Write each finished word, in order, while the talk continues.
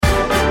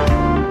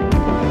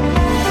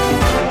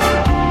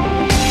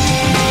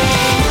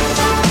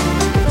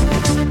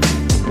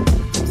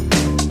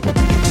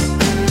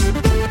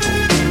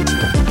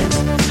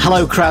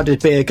Hello,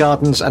 crowded beer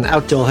gardens and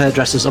outdoor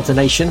hairdressers of the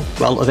nation,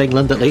 well, of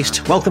England at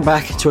least. Welcome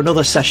back to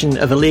another session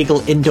of illegal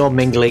indoor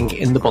mingling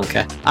in the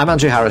bunker. I'm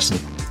Andrew Harrison.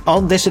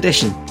 On this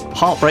edition,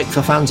 heartbreak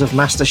for fans of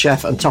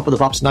MasterChef and Top of the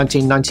Pops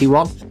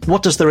 1991.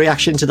 What does the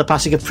reaction to the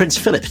passing of Prince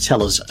Philip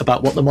tell us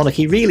about what the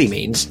monarchy really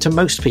means to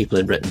most people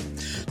in Britain?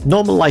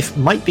 Normal life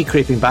might be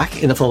creeping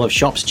back in the form of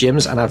shops,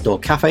 gyms and outdoor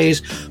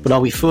cafes, but are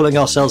we fooling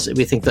ourselves if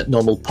we think that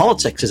normal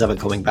politics is ever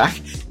coming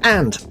back?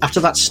 And after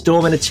that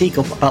storm in a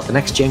teacup about the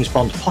next James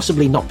Bond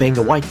possibly not being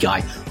a white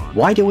guy,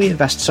 why do we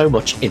invest so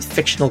much in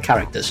fictional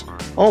characters?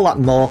 All that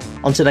and more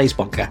on today's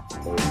Bunker.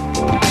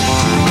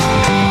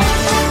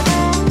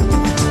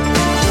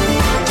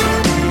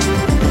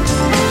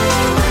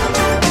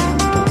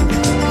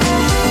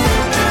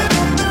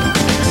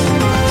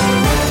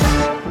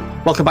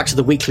 Welcome back to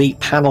the weekly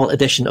panel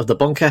edition of The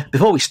Bunker.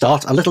 Before we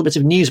start, a little bit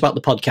of news about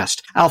the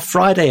podcast. Our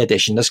Friday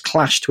edition has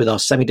clashed with our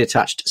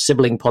semi-detached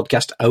sibling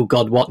podcast, Oh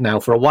God, What Now,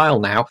 for a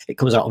while now. It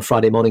comes out on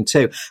Friday morning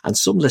too, and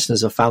some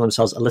listeners have found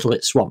themselves a little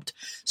bit swamped.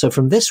 So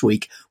from this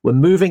week, we're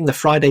moving the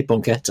Friday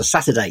Bunker to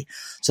Saturday.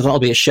 So that'll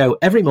be a show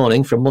every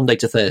morning from Monday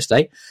to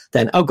Thursday,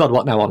 then Oh God,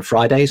 What Now on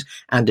Fridays,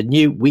 and a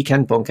new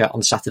Weekend Bunker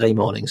on Saturday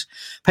mornings.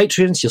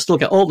 Patreons, you'll still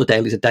get all the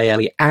dailies a day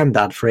early and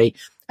ad-free.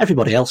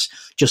 Everybody else,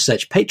 just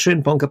search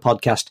Patreon Bunker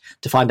Podcast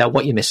to find out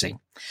what you're missing.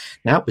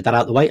 Now, with that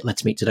out of the way,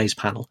 let's meet today's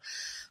panel.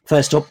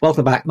 First up,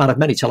 welcome back, man of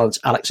many talents,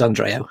 Alex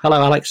Andreou.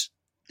 Hello, Alex.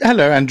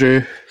 Hello,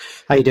 Andrew.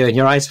 How you doing?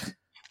 You all right?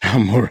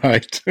 I'm all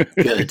right.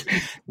 Good.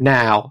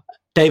 Now,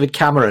 David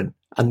Cameron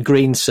and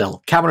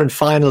Greensill. Cameron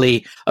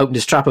finally opened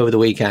his trap over the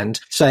weekend,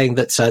 saying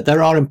that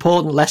there are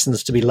important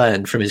lessons to be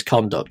learned from his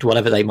conduct,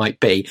 whatever they might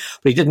be.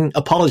 But he didn't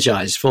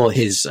apologise for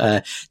his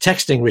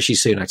texting Rishi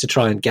Sunak to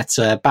try and get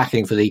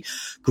backing for the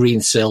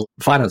Greensill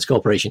Finance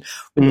Corporation.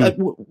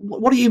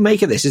 What do you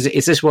make of this?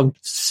 Is this one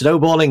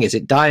snowballing? Is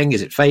it dying?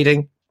 Is it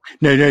fading?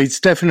 No, it's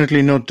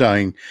definitely not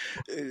dying.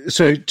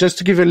 So just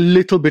to give a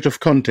little bit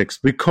of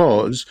context,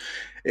 because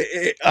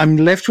I'm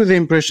left with the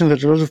impression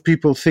that a lot of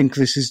people think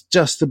this is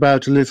just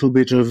about a little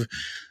bit of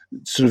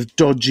sort of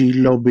dodgy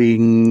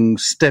lobbying,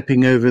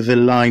 stepping over the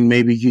line,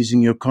 maybe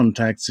using your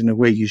contacts in a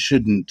way you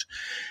shouldn't.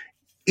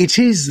 It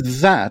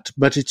is that,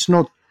 but it's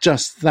not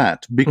just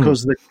that,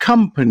 because the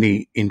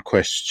company in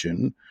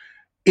question,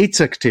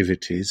 its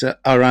activities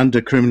are under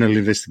criminal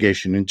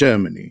investigation in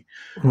Germany.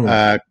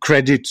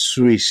 Credit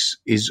Suisse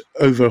is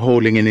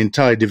overhauling an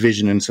entire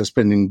division and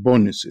suspending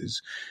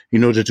bonuses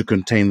in order to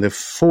contain the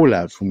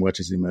fallout from what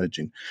is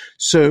emerging.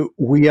 So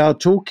we are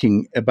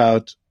talking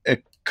about a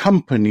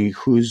company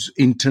whose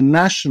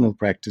international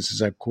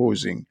practices are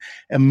causing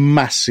a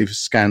massive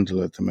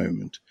scandal at the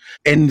moment.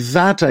 And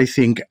that, I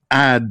think,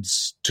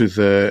 adds to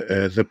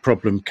the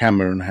problem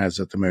Cameron has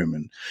at the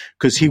moment,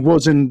 because he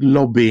wasn't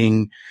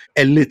lobbying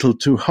a little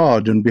too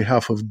hard on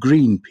behalf of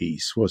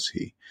Greenpeace, was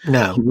he?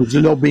 No. He was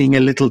lobbying a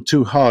little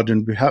too hard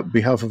on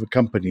behalf of a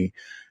company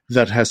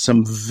that has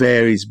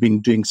been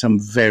doing some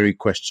very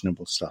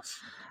questionable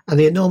stuff. And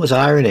the enormous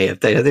irony of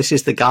this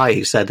is the guy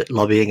who said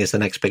lobbying is the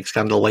next big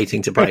scandal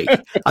waiting to break.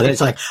 And then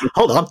it's like,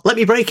 hold on, let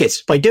me break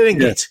it by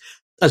doing it.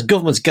 As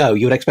governments go,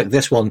 you would expect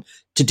this one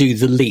to do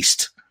the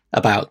least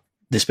about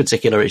this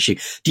particular issue.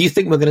 Do you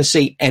think we're going to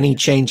see any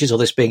changes or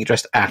this being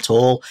addressed at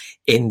all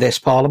in this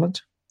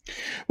Parliament?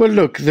 Well,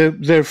 look,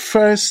 the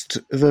first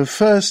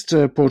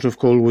port of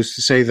call was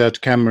to say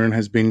that Cameron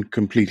has been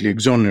completely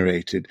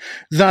exonerated.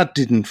 That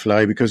didn't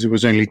fly because it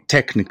was only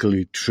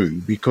technically true,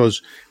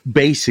 because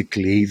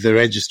basically the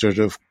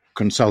Register of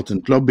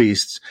Consultant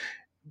Lobbyists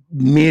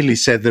merely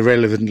said the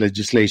relevant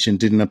legislation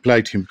didn't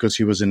apply to him because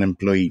he was an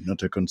employee,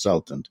 not a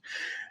consultant.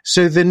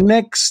 So the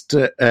next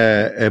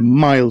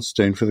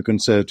milestone for the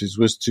Conservatives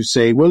was to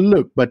say, well,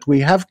 look, but we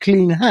have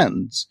clean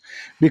hands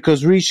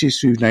because Rishi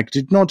Sunak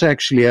did not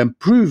actually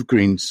approve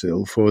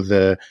Greensill for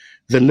the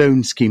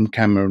loan scheme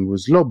Cameron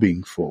was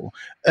lobbying for.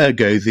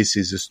 Ergo, this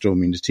is a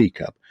storm in the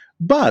teacup.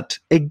 But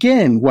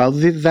again, while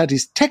that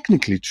is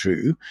technically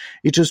true,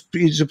 it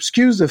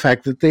obscures the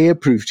fact that they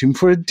approved him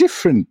for a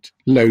different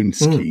loan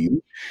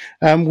scheme,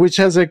 which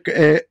has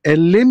a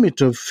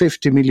limit of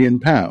 £50 million.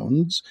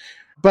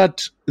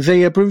 But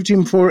they approved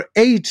him for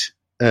 8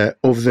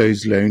 of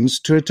those loans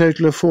to a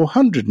total of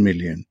 400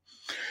 million.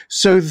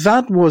 So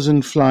that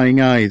wasn't flying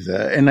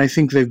either. And I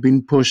think they've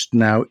been pushed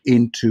now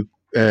into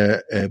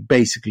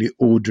basically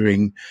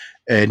ordering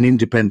an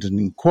independent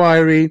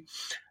inquiry.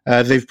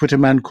 They've put a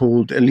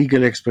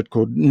legal expert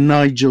called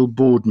Nigel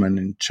Boardman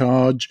in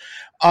charge.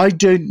 I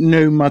don't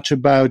know much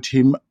about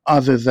him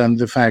other than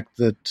the fact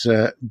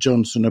that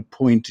Johnson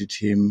appointed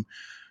him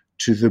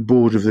to the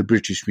board of the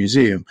British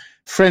Museum.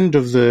 Friend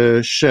of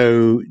the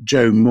show,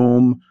 Joe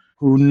Morm,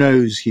 who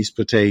knows his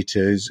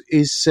potatoes,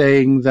 is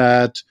saying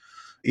that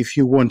if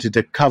you wanted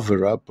a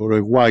cover-up or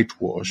a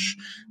whitewash,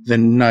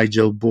 then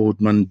Nigel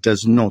Boardman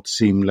does not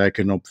seem like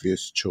an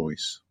obvious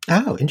choice.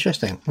 Oh,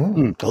 interesting.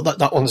 Well,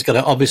 that one's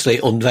going to obviously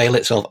unveil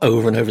itself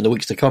over and over in the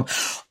weeks to come.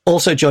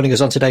 Also joining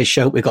us on today's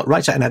show, we've got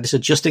writer and editor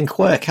Justin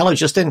Quirk. Hello,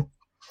 Justin.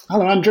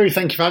 Hello, Andrew.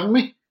 Thank you for having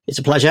me. It's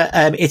a pleasure.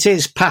 It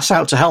is Pass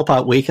Out to Help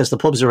Out week as the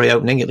pubs are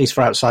reopening, at least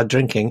for outside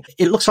drinking.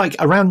 It looks like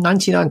around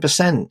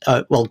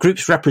 99%,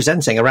 groups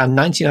representing around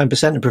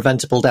 99% of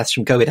preventable deaths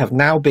from COVID have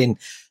now been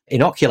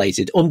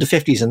inoculated. Under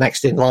 50s are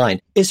next in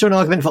line. Is there an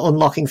argument for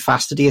unlocking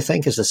faster, do you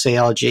think, as the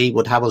CRG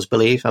would have us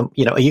believe? Are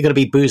you going to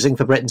be boozing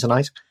for Britain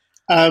tonight?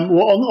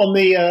 On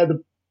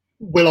the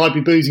will I be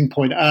boozing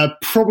point,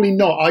 probably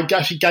not. I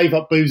actually gave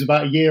up booze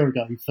about a year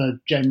ago for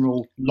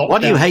general lockdown. Why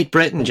do you hate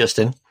Britain,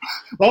 Justin?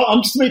 Well,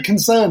 I'm just a bit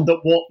concerned that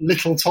what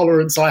little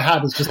tolerance I had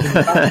has just been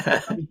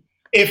bad.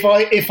 If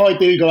I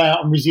do go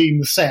out and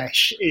resume the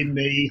sesh in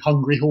the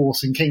Hungry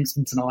Horse in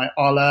Kingston tonight,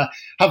 I'll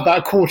have about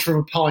a quarter of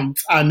a pint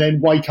and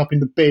then wake up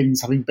in the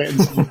bins having bitten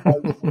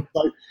some.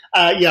 So,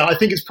 I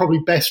think it's probably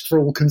best for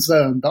all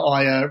concerned that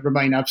I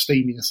remain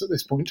abstemious at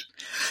this point.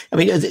 I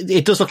mean,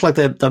 it does look like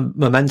the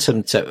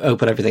momentum to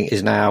open everything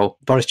is now,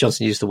 Boris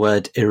Johnson used the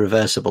word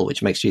irreversible,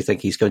 which makes you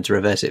think he's going to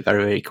reverse it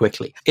very, very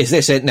quickly. Is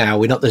this it now?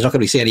 There's not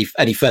going to be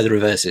any further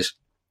reverses?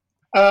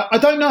 I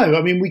don't know.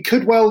 I mean, we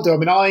could well do. I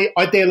mean,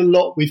 I deal a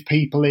lot with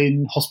people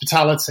in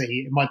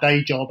hospitality in my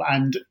day job,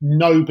 and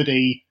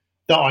nobody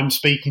that I'm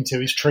speaking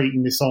to is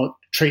treating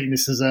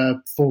this as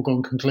a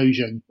foregone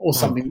conclusion or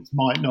something that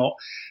might not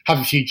have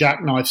a few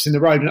jackknives in the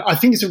road. And I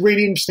think it's a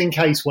really interesting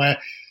case where,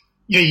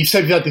 you've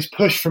said you've had this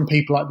push from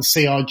people like the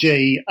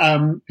CRG,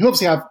 who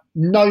obviously have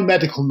no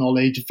medical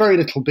knowledge, very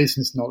little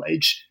business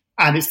knowledge.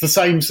 And it's the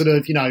same sort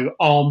of,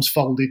 arms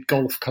folded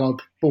golf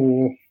club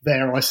or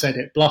there I said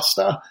it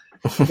bluster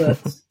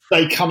that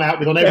they come out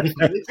with on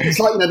everything. It's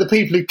like, the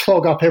people who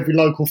clog up every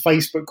local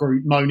Facebook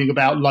group moaning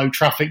about low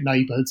traffic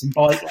neighbourhoods and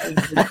bike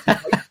lanes and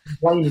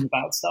complaining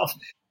about stuff.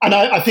 And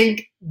I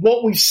think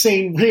what we've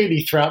seen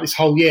really throughout this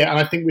whole year, and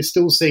I think we're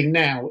still seeing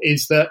now,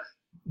 is that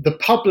the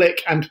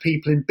public and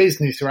people in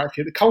business who are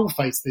actually at the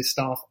coalface of this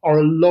stuff are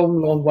a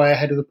long, long way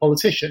ahead of the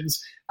politicians.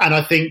 And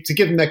I think, to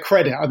give them their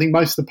credit, I think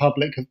most of the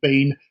public have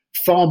been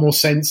far more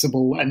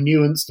sensible and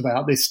nuanced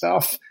about this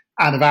stuff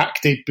and have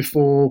acted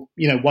before,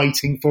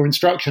 waiting for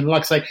instruction.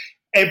 Like I say,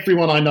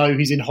 everyone I know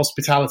who's in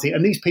hospitality,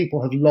 and these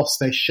people have lost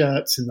their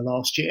shirts in the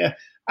last year,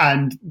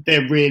 and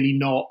they're really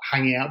not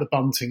hanging out the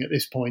bunting at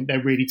this point.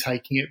 They're really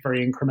taking it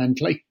very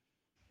incrementally.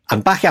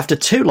 And back after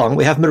too long,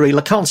 we have Marie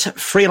LeConte,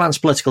 freelance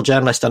political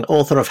journalist and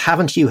author of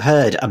Haven't You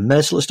Heard? A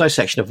Merciless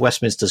Dissection of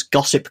Westminster's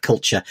Gossip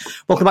Culture.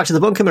 Welcome back to the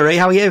bunker, Marie.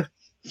 How are you?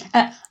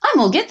 I'm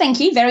all good, thank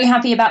you. Very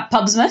happy about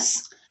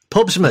Pubsmas.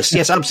 Pubsmas,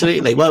 yes,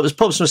 absolutely. Well, it was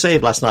Pubsmas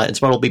Eve last night, and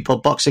tomorrow will be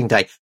Pub Boxing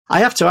Day. I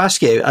have to ask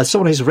you, as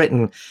someone who's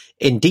written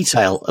in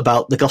detail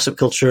about the gossip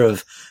culture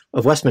of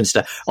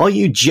Westminster, are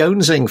you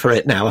jonesing for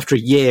it now after a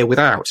year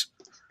without?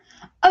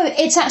 Oh,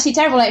 it's actually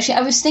terrible, actually.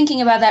 I was thinking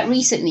about that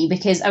recently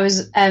because I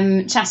was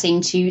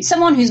chatting to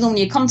someone who's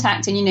normally a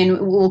contact, and,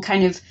 we'll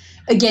kind of,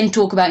 again,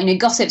 talk about,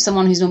 gossip,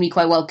 someone who's normally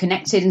quite well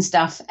connected and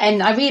stuff.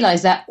 And I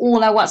realised that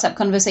all our WhatsApp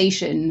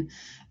conversation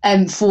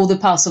for the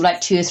past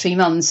 2 or 3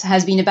 months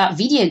has been about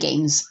video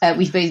games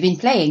we've both been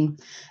playing.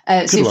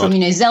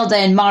 From Zelda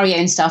and Mario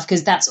and stuff,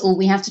 because that's all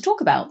we have to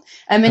talk about.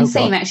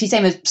 Same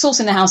as Source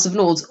in the House of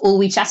Lords, all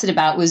we chatted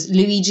about was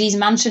Luigi's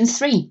Mansion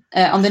 3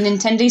 on the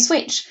Nintendo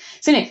Switch.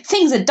 So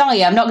things are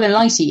dire, I'm not going to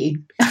lie to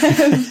you.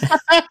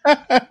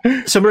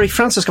 So Marie,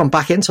 France has gone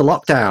back into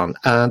lockdown,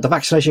 and the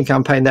vaccination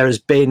campaign there has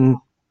been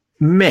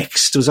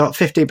mixed. It was about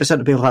 15%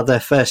 of people had their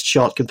first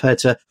shot compared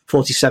to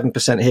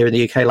 47% here in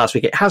the UK last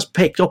week. It has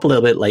picked up a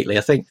little bit lately.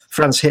 I think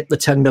France hit the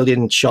 10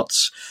 million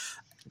shots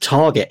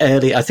target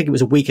early. I think it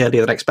was a week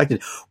earlier than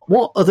expected.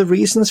 What are the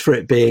reasons for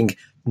it being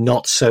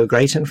not so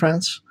great in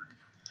France?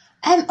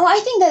 I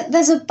think that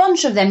there's a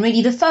bunch of them,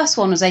 really. The first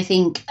one was, I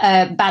think,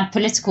 a bad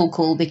political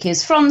call,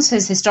 because France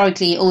has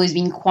historically always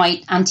been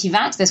quite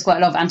anti-vax. There's quite a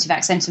lot of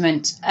anti-vax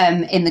sentiment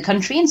in the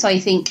country. And so I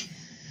think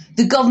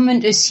the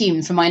government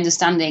assumed, from my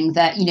understanding,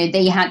 that,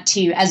 they had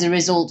to, as a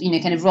result,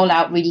 kind of roll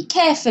out really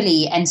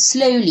carefully and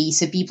slowly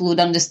so people would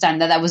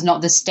understand that that was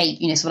not the state,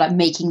 sort of like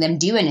making them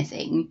do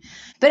anything.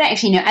 But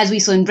actually, as we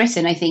saw in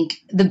Britain, I think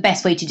the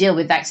best way to deal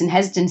with vaccine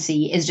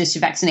hesitancy is just to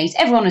vaccinate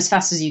everyone as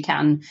fast as you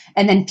can,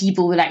 and then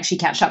people will actually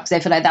catch up, because I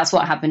feel like that's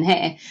what happened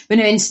here. But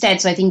no, instead,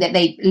 so I think that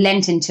they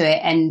lent into it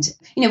and,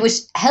 which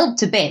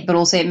helped a bit, but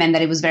also it meant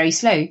that it was very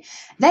slow.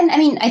 Then,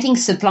 I think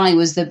supply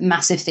was the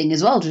massive thing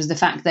as well, which was the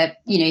fact that,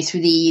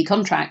 through the EU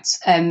contracts,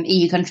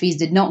 EU countries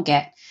did not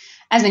get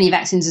as many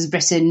vaccines as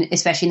Britain,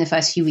 especially in the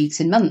first few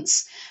weeks and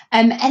months.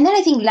 And then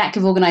I think lack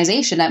of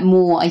organisation,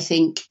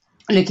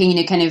 looking,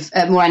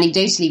 more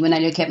anecdotally, when I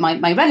look at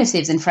my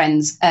relatives and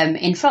friends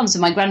in France. So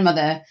my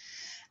grandmother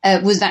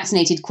was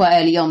vaccinated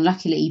quite early on,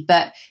 luckily,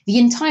 but the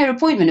entire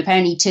appointment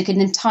apparently took an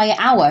entire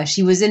hour.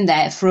 She was in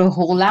there for a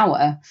whole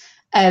hour.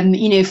 From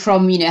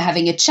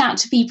having a chat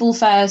to people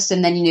first,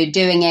 and then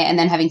doing it, and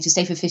then having to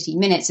stay for 15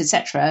 minutes,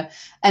 etc.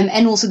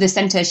 And also the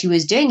centre she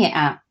was doing it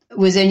at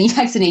was only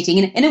vaccinating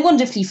in a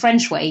wonderfully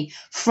French way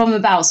from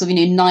about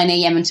 9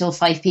 a.m. until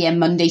 5 p.m.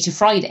 Monday to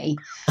Friday.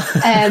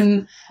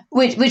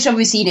 Which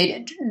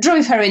obviously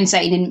drove her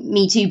insane, and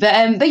me too.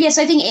 But yes,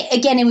 I think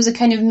it was a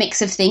kind of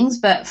mix of things.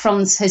 But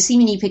France has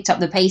seemingly picked up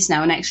the pace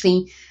now, and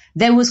actually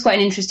there was quite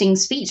an interesting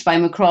speech by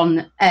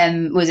Macron,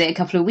 was it a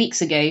couple of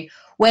weeks ago,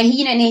 where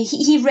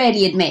he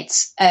rarely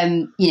admits,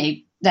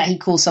 that he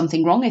calls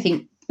something wrong. I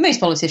think most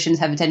politicians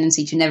have a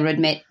tendency to never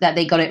admit that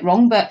they got it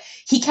wrong, but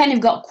he kind of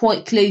got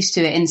quite close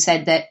to it and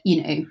said that,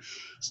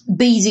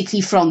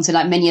 basically France, and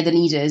like many other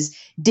leaders,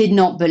 did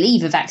not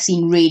believe a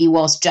vaccine really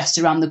was just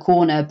around the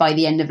corner by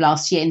the end of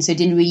last year, and so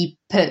didn't really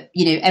put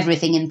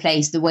everything in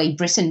place the way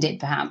Britain did,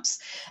 perhaps.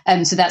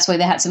 So that's why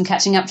they had some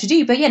catching up to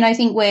do. But I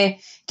think we're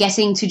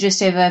getting to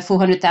just over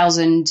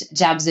 400,000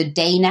 jabs a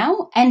day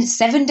now, and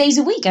 7 days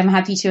a week, I'm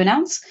happy to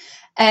announce.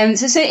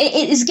 So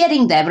it is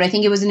getting there, but I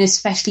think it was an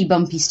especially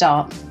bumpy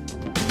start.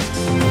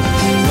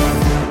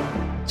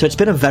 So it's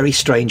been a very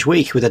strange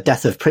week with the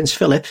death of Prince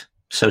Philip,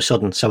 so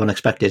sudden, so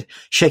unexpected,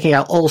 shaking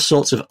out all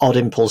sorts of odd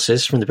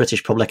impulses from the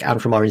British public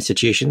and from our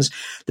institutions.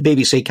 The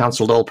BBC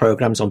cancelled all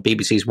programmes on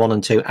BBC's 1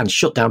 and 2 and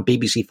shut down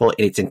BBC4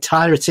 in its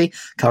entirety.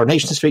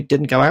 Coronation Street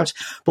didn't go out.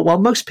 But while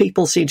most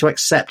people seem to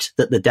accept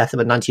that the death of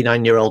a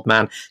 99-year-old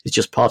man is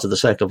just part of the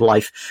circle of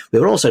life, we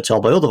were also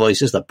told by other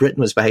voices that Britain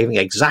was behaving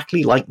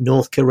exactly like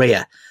North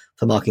Korea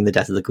for marking the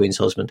death of the Queen's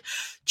husband.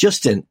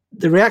 Justin,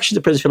 the reaction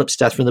to Prince Philip's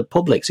death from the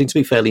public seemed to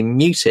be fairly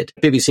muted.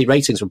 BBC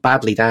ratings were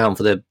badly down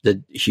for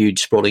the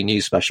huge sprawling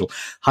news special.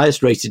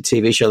 Highest rated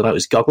TV show of the night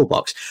was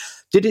Gogglebox.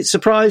 Did it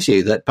surprise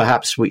you that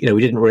perhaps we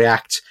didn't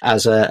react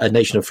as a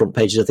nation of front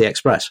pages of the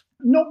Express?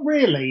 Not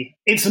really.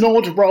 It's an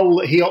odd role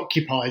that he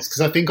occupies,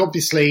 because I think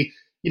obviously,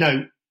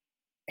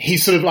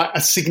 he's sort of like a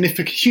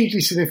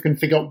hugely significant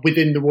figure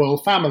within the royal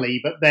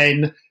family, but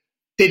then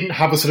didn't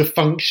have a sort of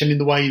function in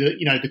the way that,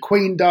 the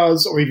Queen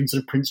does, or even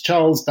sort of Prince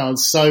Charles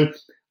does. So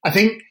I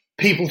think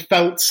people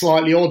felt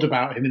slightly odd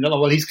about him in that,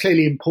 well, he's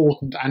clearly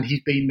important and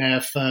he's been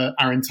there for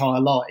our entire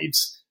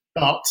lives,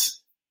 but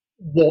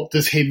what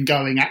does him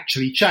going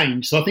actually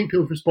change? So I think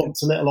people's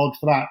response is a little odd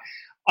for that.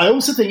 I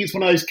also think it's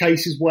one of those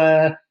cases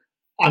where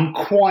I'm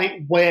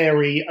quite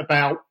wary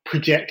about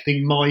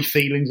projecting my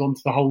feelings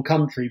onto the whole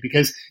country,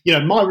 because,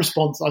 my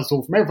response I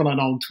saw from everyone I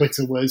know on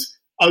Twitter was,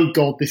 oh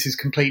God, this is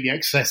completely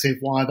excessive.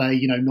 Why are they,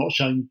 not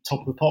showing Top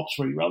of the Pops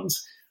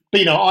reruns?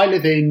 But, I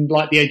live in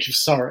like the edge of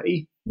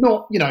Surrey,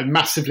 not,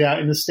 massively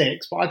out in the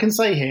sticks, but I can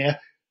say here,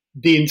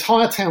 the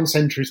entire town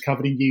centre is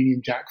covered in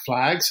Union Jack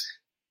flags.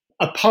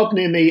 A pub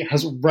near me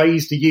has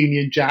raised a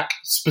Union Jack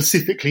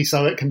specifically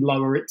so it can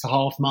lower it to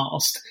half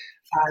mast.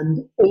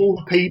 And all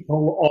the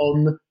people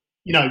on,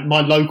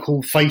 my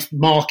local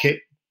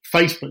market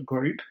Facebook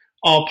group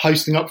are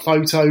posting up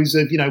photos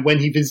of, when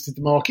he visited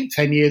the market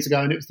 10 years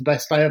ago and it was the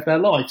best day of their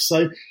life.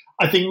 So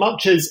I think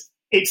much as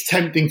it's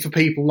tempting for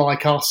people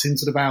like us in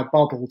sort of our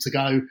bubble to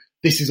go,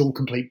 this is all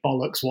complete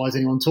bollocks, why is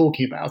anyone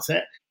talking about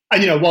it?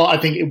 And, while I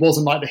think it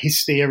wasn't like the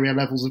hysteria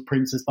levels of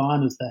Princess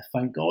Diana's death,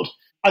 thank God,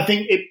 I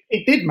think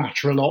it did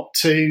matter a lot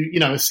to,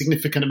 a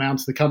significant amount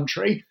of the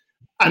country.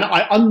 And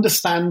I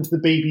understand the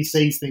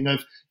BBC's thing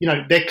of,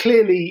 they're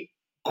clearly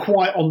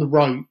quite on the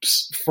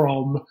ropes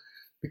from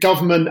the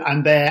government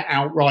and their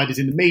outriders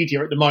in the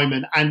media at the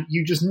moment. And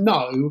you just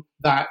know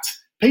that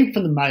people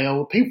from the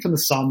Mail, people from the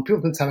Sun,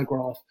 people from the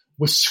Telegraph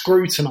were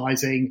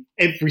scrutinising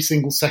every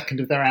single second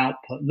of their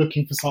output,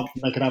 looking for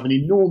something they could have an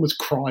enormous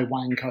cry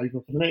wank over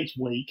for the next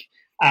week.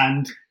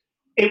 And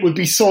it would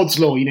be sod's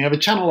law. You have a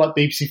channel like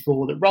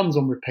BBC4 that runs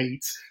on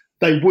repeat.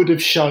 They would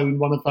have shown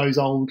one of those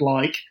old,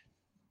 like,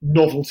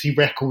 novelty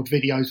record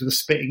videos with a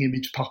spitting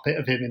image puppet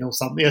of him in or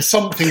something. Or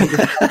something.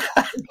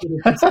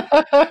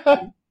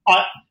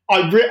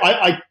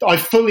 I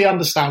fully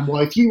understand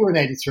why, if you were an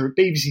editor at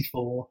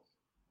BBC4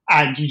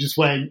 and you just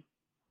went,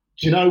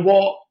 do you know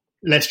what?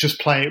 Let's just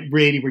play it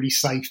really, really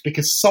safe,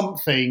 because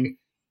something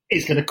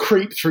is going to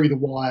creep through the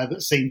wire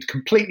that seemed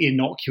completely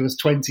innocuous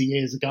 20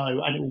 years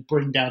ago, and it will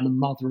bring down the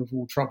mother of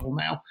all trouble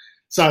now.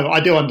 So I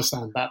do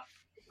understand that.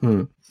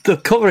 The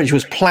coverage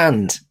was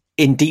planned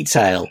in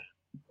detail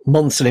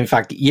months and in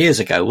fact years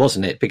ago,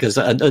 wasn't it? Because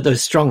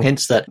there's strong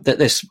hints that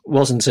this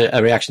wasn't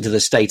a reaction to the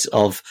state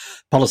of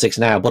politics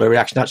now, but a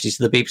reaction actually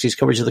to the BBC's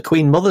coverage of the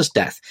Queen Mother's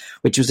death,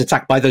 which was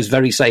attacked by those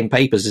very same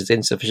papers as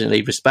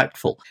insufficiently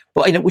respectful.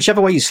 But whichever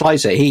way you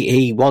slice it,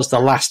 he was the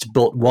last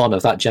but one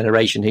of that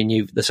generation who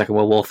knew the Second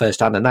World War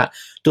firsthand, and that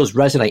does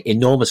resonate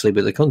enormously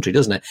with the country,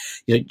 doesn't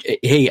it?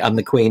 He and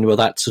the Queen were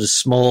that sort of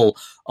small,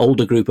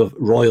 older group of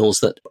royals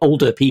that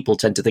older people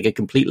tend to think are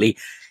completely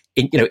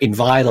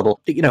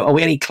inviolable. Are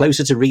we any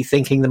closer to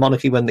rethinking the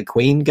monarchy when the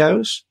Queen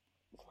goes?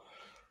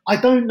 I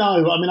don't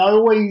know. I mean,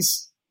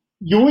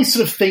 you always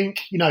sort of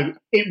think,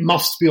 it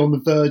must be on the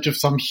verge of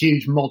some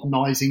huge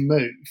modernising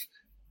move.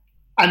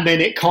 And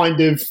then it kind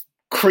of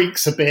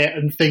creaks a bit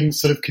and things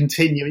sort of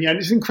continue. And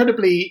it's an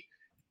incredibly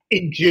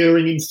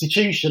enduring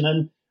institution.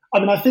 And I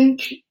mean, I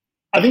think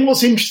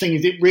what's interesting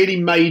is it really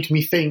made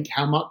me think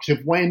how much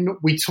of when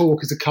we talk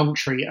as a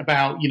country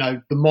about,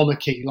 the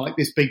monarchy, like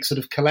this big sort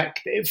of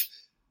collective,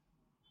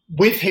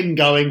 with him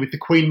going, with the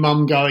Queen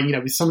Mum going,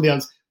 with some of the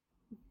others,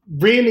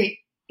 really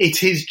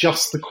it is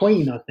just the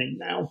Queen, I think,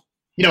 now.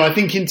 I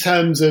think in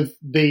terms of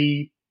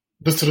the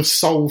sort of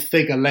sole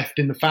figure left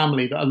in the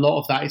family, that a lot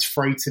of that is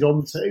freighted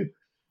onto.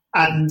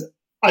 And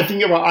I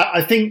think you're right.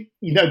 I think,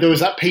 there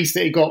was that piece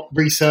that it got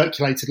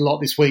recirculated a lot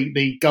this week,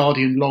 the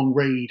Guardian long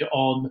read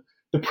on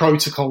the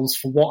protocols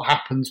for what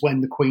happens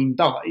when the Queen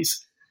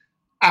dies.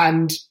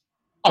 And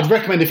I'd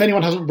recommend, if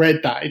anyone hasn't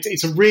read that,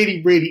 it's a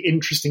really, really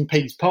interesting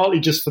piece, partly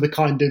just for the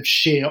kind of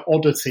sheer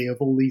oddity of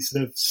all these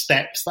sort of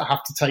steps that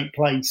have to take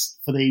place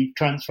for the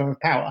transfer of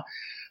power.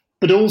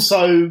 But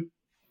also,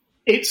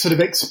 it sort of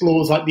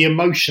explores like the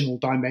emotional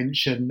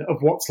dimension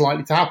of what's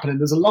likely to happen. And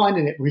there's a line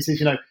in it where he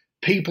says,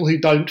 people who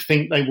don't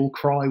think they will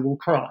cry will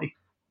cry.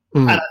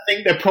 And I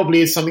think there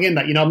probably is something in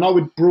that. I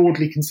would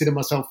broadly consider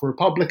myself a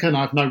Republican.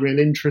 I have no real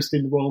interest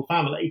in the royal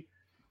family.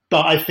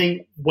 But I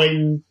think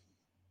when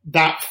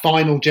that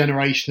final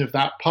generation of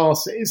that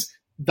passes,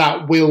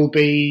 that will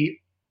be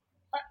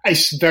a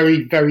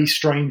very, very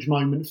strange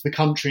moment for the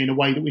country in a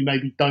way that we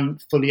maybe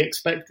don't fully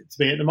expect it to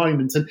be at the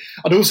moment. And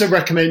I'd also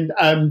recommend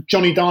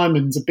Johnny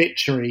Diamond's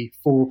obituary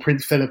for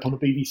Prince Philip on the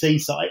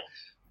BBC site.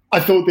 I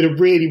thought did a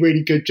really,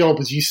 really good job,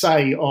 as you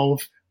say,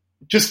 of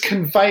just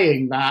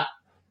conveying that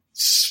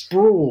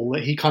sprawl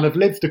that he kind of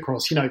lived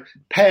across.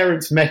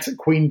 Parents met at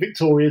Queen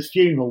Victoria's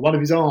funeral. One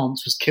of his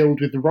aunts was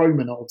killed with the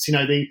Romanovs.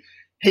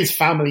 His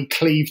family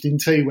cleaved in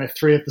two, where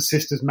three of the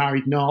sisters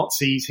married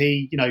Nazis.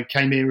 He,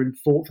 came here and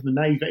fought for the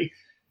Navy.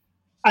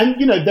 And,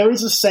 there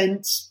is a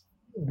sense,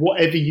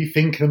 whatever you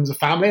think of them as a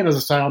family, and as I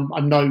say,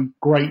 I'm no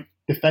great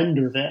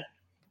defender of it,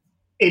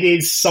 it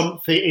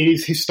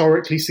is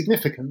historically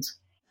significant.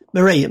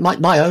 Marie,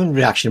 my own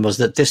reaction was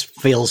that this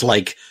feels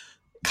like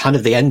kind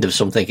of the end of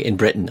something in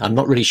Britain. I'm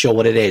not really sure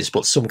what it is,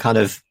 but some kind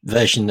of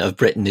version of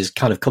Britain is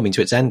kind of coming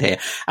to its end here.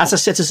 As a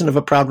citizen of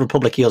a proud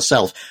republic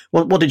yourself,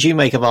 what did you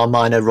make of our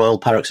minor royal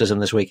paroxysm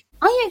this week?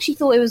 I actually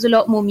thought it was a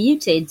lot more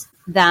muted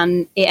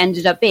than it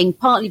ended up being,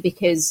 partly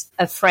because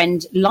a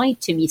friend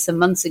lied to me some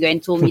months ago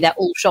and told me that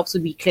all shops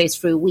would be closed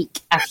for a week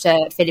after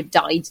Philip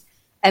died.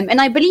 And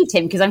I believed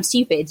him because I'm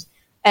stupid.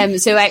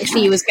 So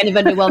actually it was kind of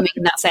underwhelming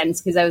in that sense,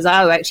 because I was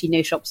like, actually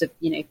no shops are,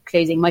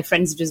 closing. My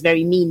friends are just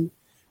very mean.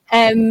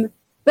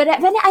 But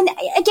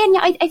again,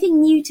 I think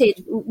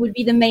muted would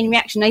be the main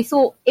reaction. I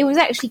thought it was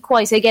actually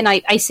quite. So again,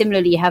 I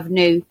similarly have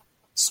no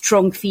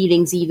strong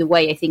feelings either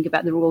way, I think,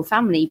 about the royal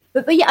family.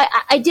 But yeah,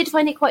 I did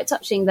find it quite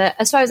touching that,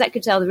 as far as I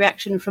could tell, the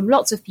reaction from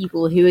lots of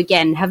people who,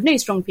 again, have no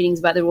strong feelings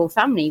about the royal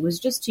family was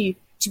just to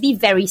be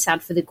very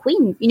sad for the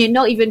Queen.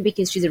 Not even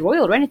because she's a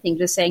royal or anything,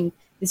 just saying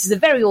this is a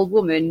very old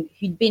woman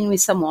who'd been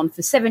with someone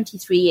for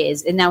 73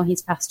 years and now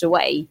he's passed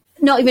away.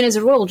 Not even as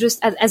a royal, just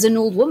as an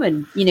old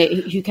woman,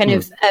 who kind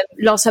of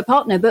lost her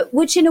partner. But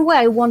which, in a way,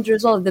 I wonder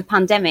as well if the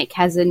pandemic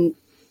hasn't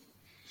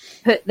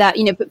put that,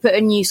 put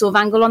a new sort of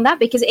angle on that,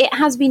 because it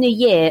has been a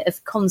year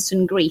of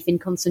constant grief and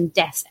constant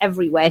deaths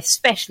everywhere,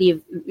 especially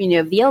of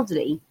the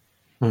elderly.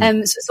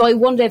 So I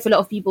wonder if a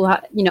lot of people,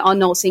 are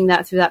not seeing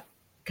that through that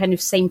kind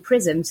of same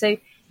prism. So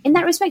in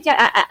that respect,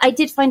 I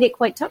did find it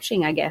quite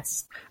touching, I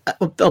guess.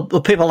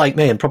 People like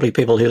me, and probably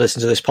people who listen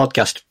to this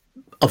podcast,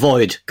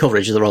 avoid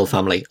coverage of the royal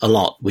family a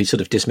lot. We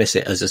sort of dismiss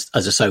it as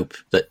a soap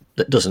that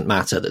doesn't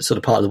matter. That's sort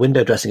of part of the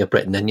window dressing of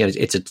Britain. And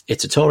it's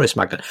a tourist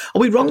magnet.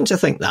 Are we wrong to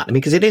think that? I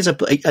mean, because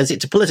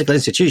it's a political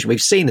institution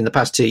we've seen in the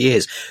past 2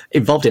 years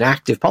involved in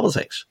active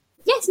politics.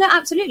 Yes, no,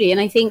 absolutely. And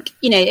I think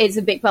it's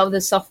a big part of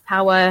the soft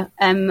power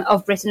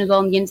of Britain as well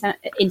on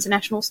the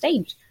international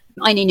stage.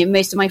 I know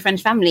most of my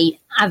French family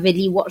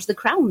avidly watch The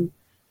Crown.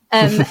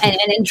 And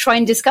try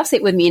and discuss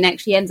it with me, and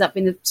actually ends up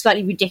in a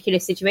slightly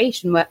ridiculous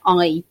situation where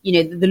I,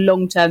 the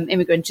long-term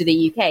immigrant to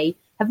the UK,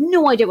 have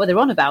no idea what they're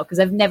on about because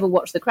I've never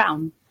watched The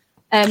Crown.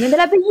 And they're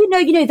like,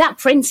 but that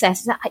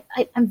princess,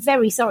 I'm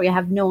very sorry, I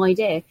have no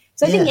idea.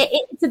 So I think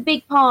it's a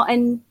big part.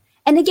 And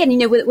again,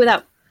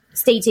 without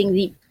stating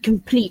the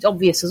complete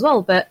obvious as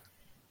well, but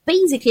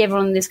basically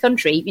everyone in this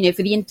country,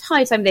 for the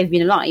entire time they've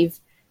been alive,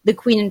 the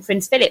Queen and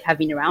Prince Philip have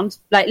been around,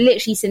 like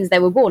literally since they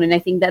were born. And I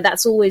think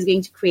that's always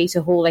going to create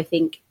a hole, I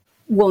think,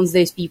 once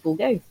those people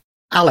go.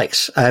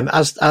 Alex,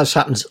 as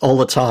happens all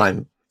the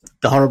time,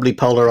 the horribly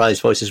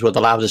polarised voices were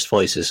the loudest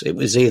voices. It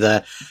was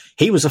either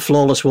he was a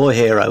flawless war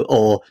hero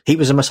or he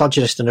was a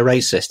misogynist and a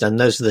racist, and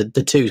those are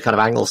the two kind of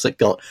angles that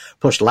got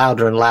pushed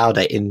louder and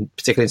louder,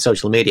 particularly in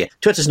social media.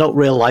 Twitter's not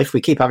real life. We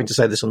keep having to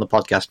say this on the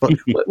podcast, but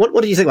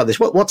what do you think about this?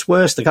 What's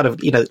worse, the kind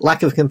of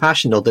lack of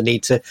compassion or the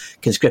need to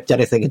conscript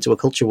anything into a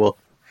culture war?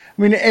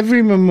 I mean,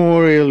 every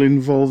memorial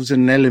involves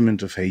an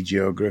element of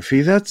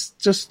hagiography. That's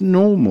just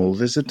normal.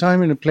 There's a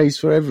time and a place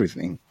for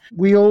everything.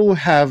 We all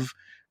have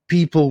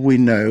people we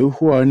know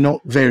who are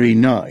not very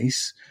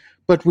nice,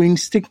 but we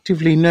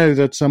instinctively know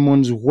that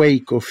someone's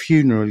wake or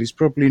funeral is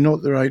probably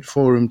not the right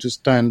forum to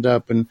stand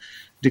up and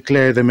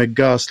declare them a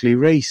ghastly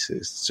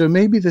racist. So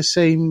maybe the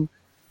same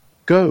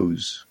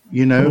goes,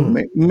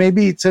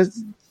 Maybe it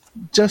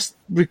just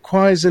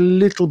requires a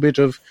little bit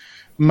of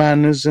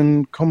manners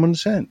and common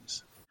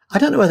sense. I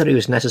don't know whether he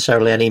was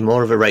necessarily any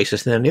more of a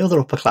racist than any other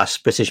upper-class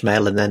British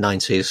male in their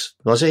 90s,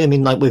 was he? I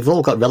mean, we've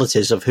all got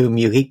relatives of whom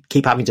you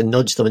keep having to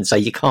nudge them and say,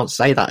 you can't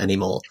say that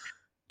anymore.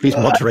 Please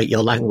moderate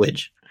your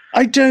language.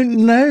 I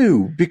don't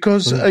know,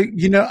 because,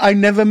 I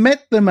never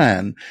met the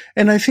man.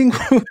 And I think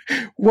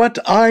what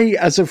I,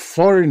 as a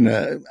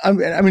foreigner, I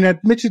mean,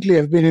 admittedly,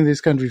 I've been in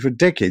this country for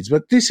decades,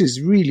 but this is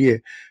really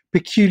a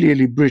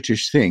peculiarly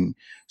British thing.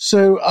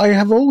 So I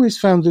have always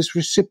found this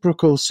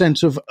reciprocal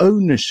sense of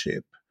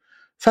ownership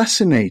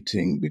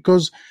fascinating,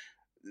 because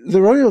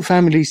the royal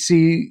family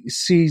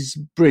sees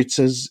Brits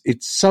as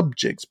its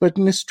subjects, but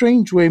in a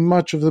strange way,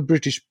 much of the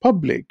British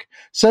public,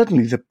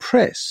 certainly the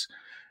press,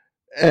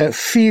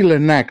 feel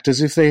and act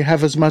as if they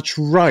have as much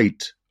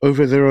right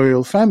over the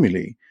royal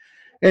family.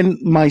 And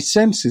my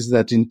sense is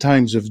that in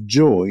times of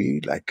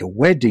joy, like a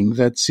wedding,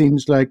 that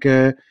seems like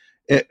a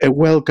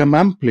welcome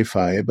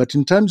amplifier. But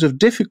in times of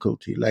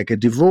difficulty, like a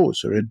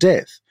divorce or a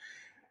death,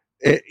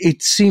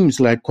 it seems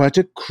like quite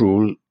a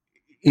cruel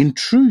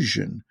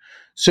intrusion.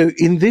 So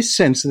in this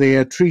sense, they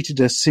are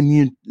treated as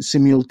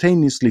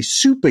simultaneously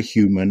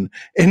superhuman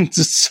and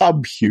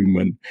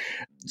subhuman.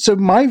 So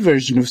my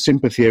version of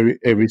sympathy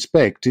and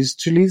respect is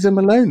to leave them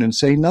alone and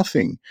say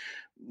nothing.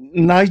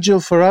 Nigel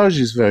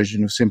Farage's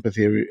version of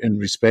sympathy and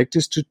respect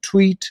is to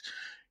tweet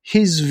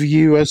his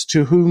view as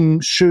to whom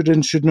should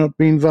and should not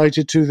be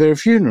invited to their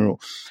funeral.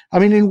 I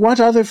mean, in what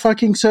other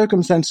fucking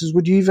circumstances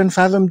would you even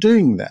fathom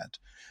doing that?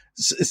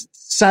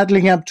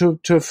 Saddling up to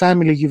a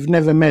family you've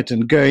never met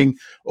and going,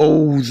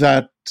 oh,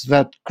 that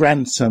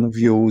grandson of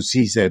yours,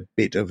 he's a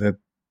bit of a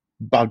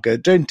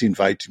bugger, don't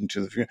invite him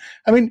to the funeral.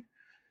 I mean,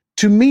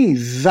 to me,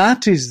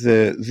 that is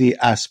the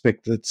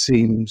aspect that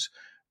seems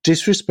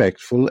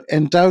disrespectful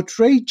and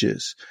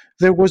outrageous.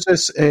 There was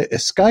a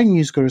Sky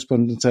News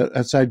correspondent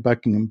outside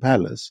Buckingham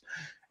Palace,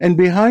 and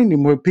behind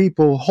him were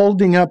people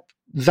holding up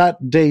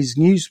that day's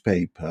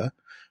newspaper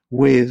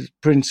with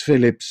Prince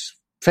Philip's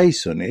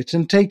face on it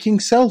and taking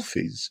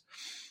selfies.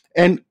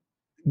 And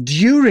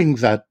during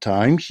that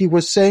time, he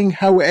was saying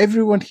how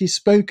everyone he's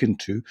spoken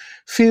to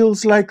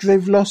feels like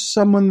they've lost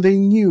someone they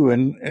knew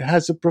and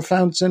has a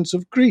profound sense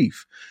of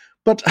grief.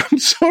 But I'm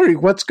sorry,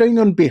 what's going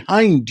on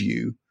behind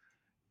you,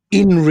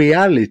 in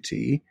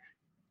reality,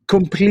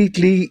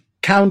 completely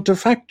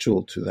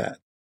counterfactual to that.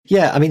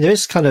 Yeah, I mean, there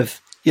is kind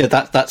of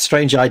that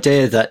strange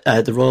idea that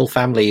the royal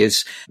family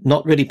is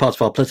not really part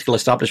of our political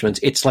establishment.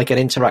 It's like an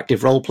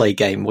interactive role play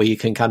game where you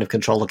can kind of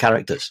control the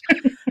characters.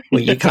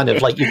 Where you kind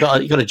of like you've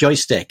got a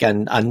joystick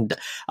and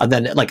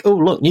then like, oh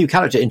look, new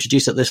character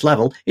introduced at this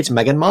level. It's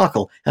Meghan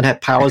Markle and her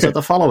powers are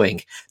the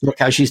following. Look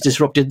how she's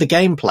disrupted the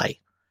gameplay.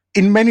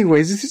 In many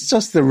ways, this is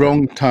just the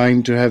wrong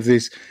time to have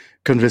this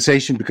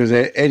conversation, because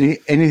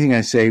anything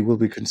I say will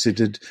be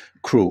considered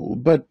cruel.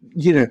 But,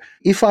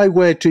 if I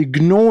were to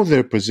ignore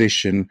their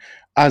position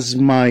as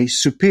my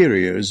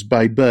superiors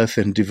by birth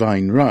and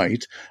divine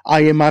right,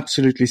 I am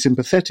absolutely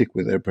sympathetic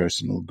with their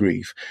personal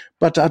grief.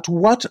 But at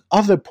what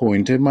other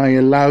point am I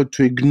allowed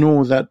to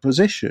ignore that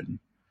position?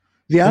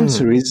 The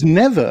answer is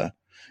never.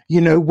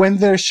 When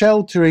they're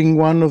sheltering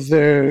one of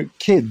their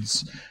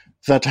kids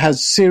that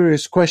has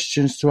serious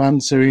questions to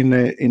answer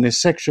in a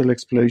sexual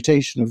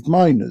exploitation of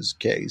minors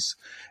case,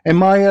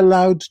 am I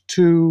allowed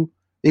to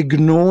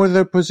ignore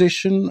their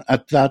position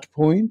at that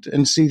point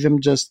and see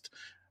them just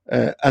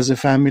as a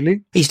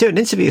family? He's doing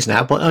interviews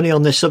now, but only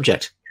on this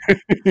subject.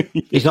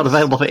 He's not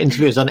available for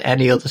interviews on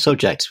any other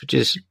subjects, which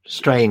is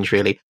strange,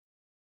 really.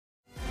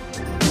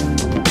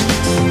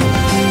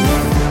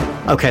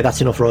 Okay,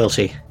 that's enough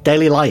royalty.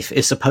 Daily life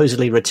is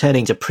supposedly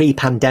returning to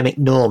pre-pandemic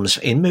norms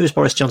in moves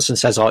Boris Johnson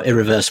says are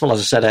irreversible, as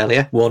I said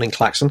earlier, warning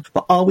klaxon.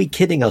 But are we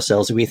kidding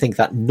ourselves if we think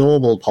that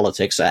normal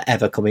politics are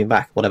ever coming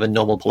back, whatever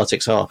normal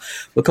politics are?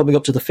 We're coming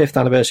up to the 5th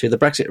anniversary of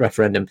the Brexit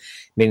referendum,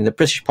 meaning that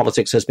British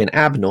politics has been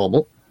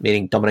abnormal,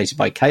 meaning dominated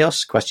by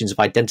chaos, questions of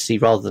identity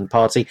rather than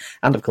party,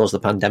 and of course the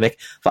pandemic,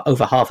 for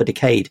over half a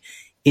decade.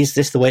 Is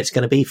this the way it's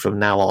going to be from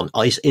now on?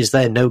 Is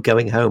there no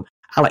going home?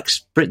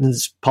 Alex,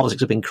 Britain's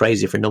politics have been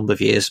crazy for a number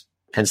of years,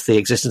 hence the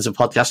existence of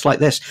podcasts like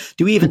this.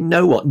 Do we even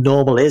know what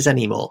normal is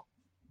anymore?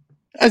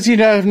 As you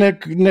know, I've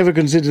never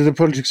considered the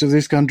politics of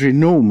this country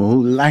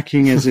normal,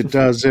 lacking as it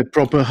does a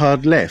proper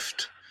hard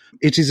left.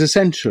 It is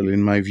essential,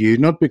 in my view,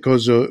 not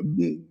because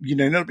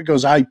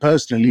I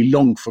personally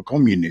long for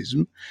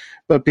communism,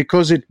 but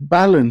because it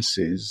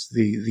balances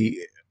the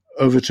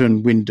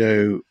Overton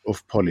window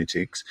of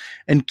politics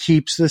and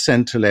keeps the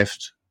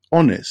centre-left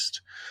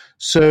honest.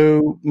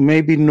 So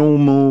maybe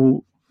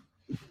normal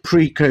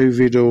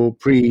pre-COVID or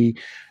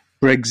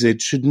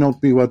pre-Brexit should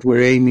not be what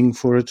we're aiming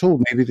for at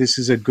all. Maybe this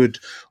is a good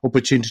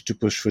opportunity to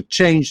push for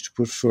change, to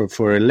push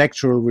for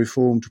electoral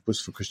reform, to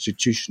push for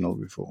constitutional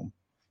reform.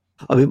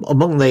 I mean,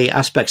 among the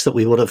aspects that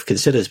we would have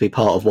considered to be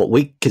part of what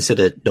we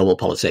consider normal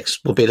politics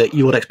would be that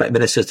you would expect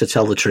ministers to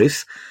tell the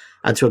truth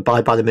and to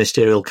abide by the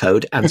ministerial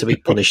code and to be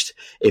punished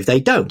if they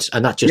don't.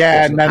 And that just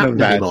doesn't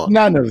happen anymore.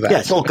 None of that. Yeah,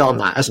 it's all gone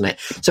that, hasn't it?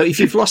 So if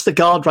you've lost the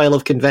guardrail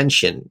of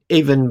convention,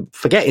 even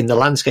forgetting the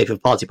landscape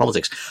of party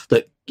politics,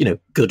 that,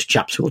 good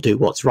chaps will do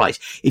what's right.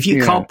 If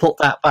you can't put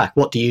that back,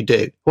 what do you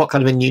do? What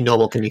kind of a new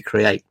normal can you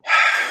create?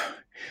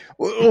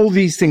 all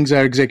these things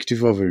are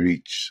executive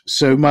overreach.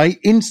 So my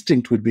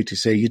instinct would be to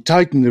say you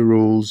tighten the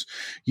rules,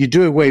 you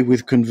do away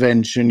with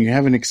convention, you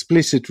have an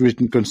explicit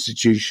written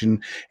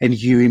constitution, and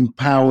you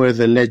empower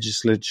the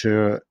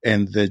legislature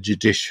and the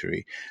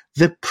judiciary.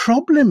 The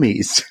problem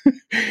is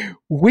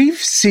we've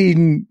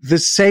seen the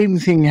same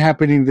thing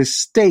happen in the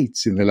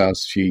States in the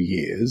last few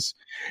years,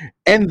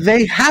 and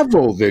they have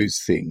all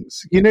those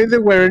things. You know,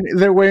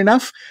 there were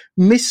enough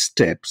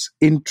missteps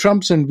in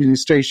Trump's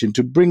administration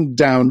to bring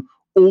down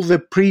all the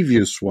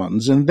previous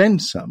ones and then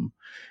some.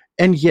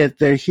 And yet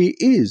there he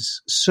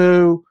is.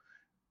 So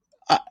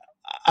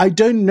I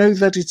don't know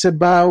that it's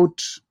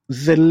about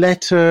the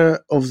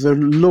letter of the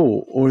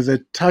law or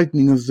the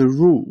tightening of the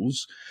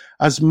rules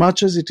as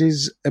much as it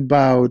is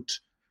about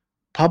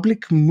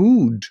public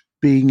mood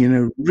being in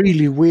a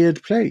really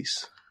weird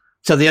place.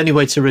 So the only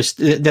way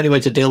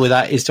to deal with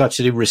that is to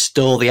actually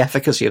restore the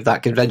efficacy of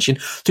that convention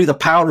through the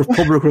power of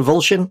public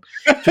revulsion,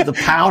 through the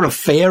power of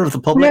fear of the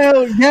public.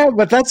 Well, yeah,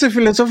 but that's a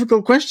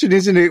philosophical question,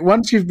 isn't it?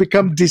 Once you've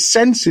become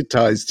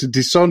desensitized to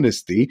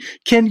dishonesty,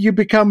 can you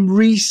become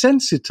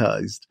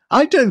resensitized?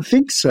 I don't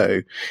think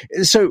so.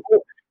 So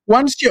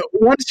once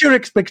your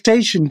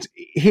expectations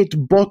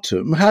hit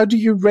bottom, how do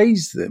you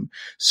raise them?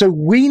 So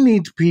we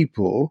need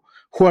people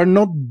who are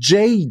not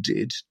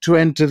jaded to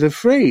enter the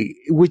fray,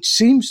 which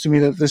seems to me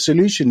that the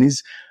solution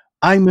is,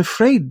 I'm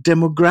afraid,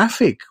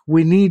 demographic.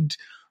 We need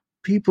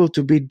people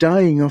to be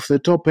dying off the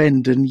top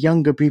end and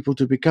younger people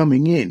to be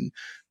coming in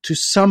to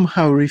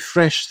somehow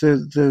refresh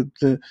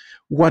the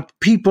what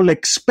people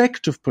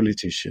expect of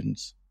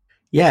politicians.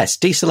 Yes,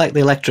 deselect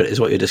the electorate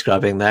is what you're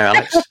describing there,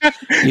 Alex.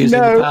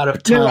 Using the power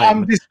of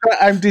time. No,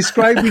 I'm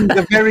describing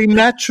the very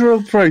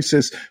natural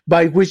process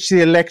by which the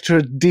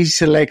electorate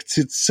deselects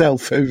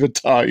itself over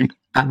time.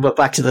 And we're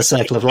back to the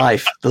circle of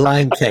life, the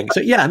Lion King.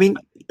 So, yeah, I mean,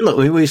 look,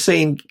 we've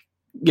seen,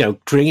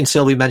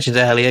 Greensill, we mentioned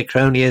earlier,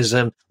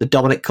 cronyism, the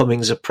Dominic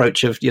Cummings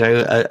approach of,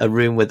 a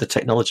room where the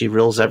technology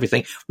rules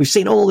everything. We've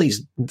seen all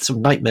these sort of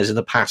nightmares in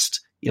the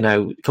past,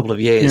 couple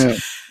of years. Yeah.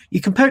 You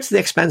compare it to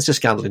the Expenser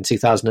scandal in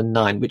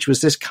 2009, which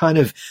was this kind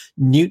of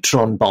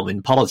neutron bomb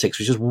in politics,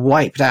 which just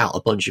wiped out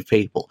a bunch of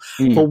people.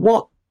 For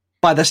what,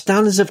 by the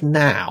standards of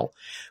now,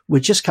 were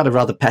just kind of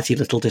rather petty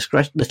little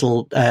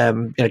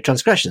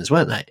transgressions,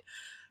 weren't they?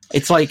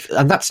 It's like,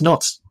 and that's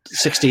not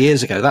 60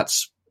 years ago.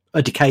 That's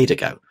a decade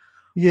ago.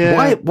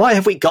 Yeah. Why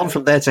have we gone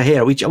from there to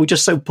here? Are we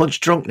just so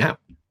punch drunk now?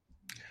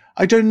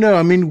 I don't know.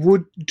 I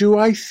mean, do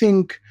I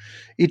think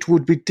it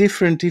would be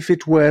different if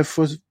it were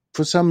for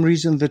some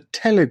reason the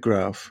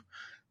Telegraph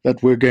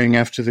that we're going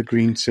after the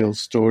Greensill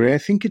story? I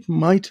think it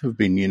might have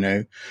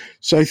been,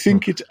 So I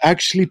think it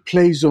actually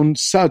plays on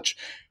such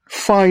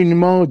fine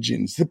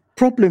margins. The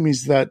problem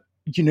is that,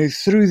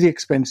 through the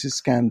Expenser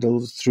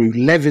scandal, through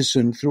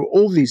Leveson, through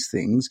all these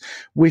things,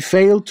 we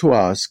fail to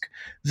ask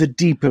the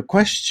deeper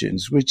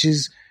questions, which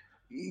is,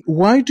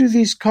 why do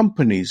these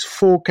companies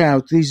fork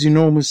out these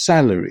enormous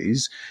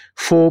salaries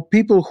for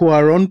people who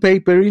are on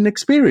paper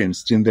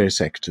inexperienced in their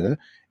sector,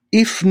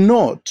 if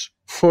not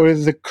for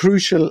the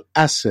crucial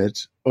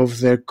asset of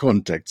their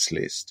contacts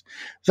list?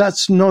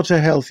 That's not a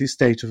healthy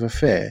state of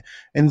affair.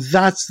 And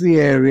that's the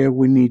area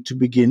we need to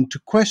begin to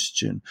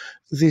question.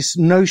 This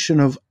notion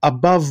of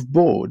above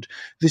board,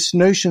 this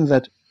notion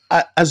that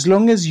as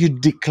long as you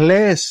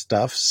declare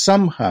stuff,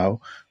 somehow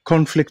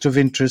conflict of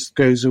interest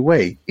goes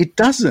away. It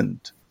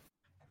doesn't.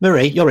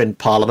 Marie, you're in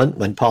Parliament.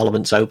 When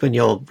Parliament's open,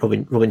 you're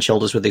rubbing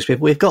shoulders with these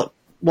people. We've got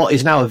what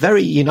is now a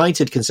very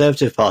united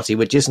Conservative Party,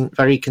 which isn't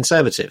very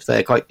conservative.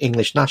 They're quite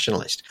English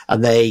nationalist,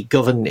 and they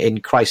govern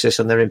in crisis,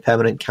 and they're in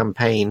permanent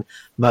campaign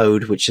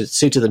mode, which has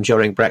suited them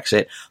during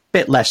Brexit, a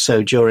bit less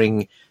so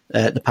during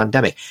the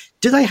pandemic.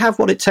 Do they have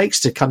what it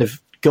takes to kind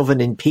of govern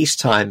in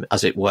peacetime,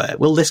 as it were?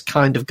 Will this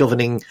kind of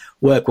governing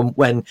work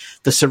when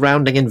the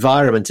surrounding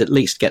environment at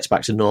least gets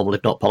back to normal,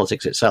 if not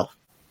politics itself?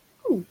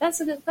 Ooh, that's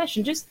a good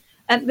question. Just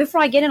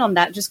before I get in on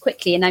that, just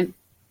quickly, and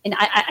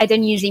I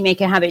don't usually make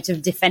a habit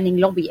of defending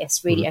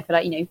lobbyists, really. I feel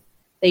like,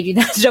 they do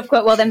that job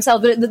quite well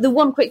themselves. But the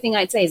one quick thing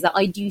I'd say is that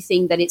I do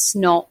think that it's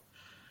not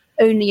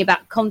only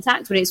about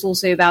contact, but it's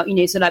also about,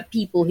 so like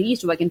people who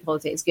used to work in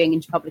politics going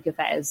into public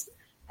affairs,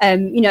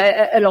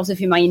 a lot of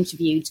whom I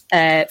interviewed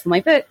for my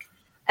book.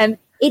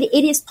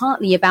 It is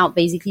partly about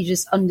basically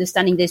just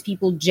understanding those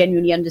people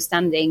genuinely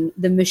understanding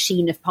the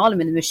machine of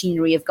Parliament, the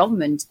machinery of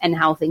government and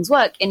how things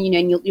work. And,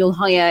 and you'll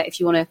hire, if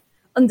you want to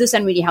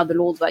understand really how the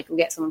Lords work, you'll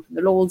get someone from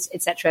the Lords,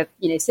 etc.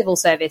 Civil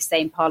service,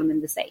 same,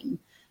 Parliament, the same.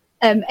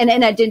 And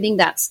I don't think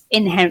that's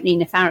inherently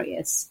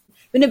nefarious.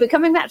 But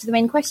coming back to the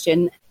main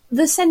question,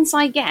 the sense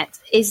I get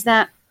is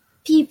that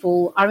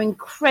people are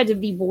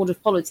incredibly bored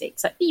of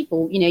politics. Like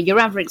people, your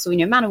average,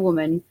 man or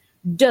woman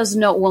does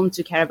not want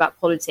to care about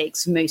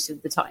politics most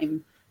of the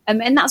time.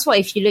 And that's why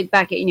if you look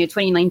back at,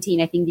 2019,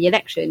 I think the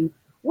election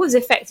was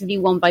effectively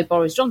won by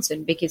Boris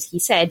Johnson because he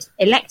said,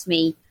 elect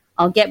me,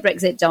 I'll get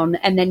Brexit done,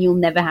 and then you'll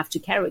never have to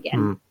care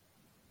again.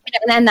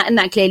 And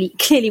that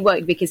clearly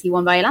worked because he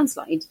won by a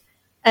landslide.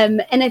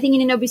 And I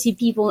think, obviously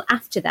people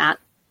after that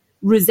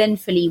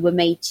resentfully were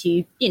made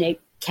to,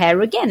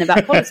 care again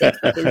about politics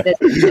because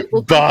there's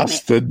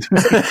bastard.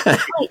 Yeah,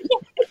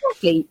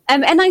 exactly.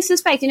 And I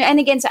suspect, and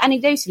again, so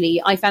anecdotally,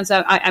 I found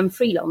I'm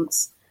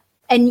freelance.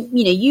 And,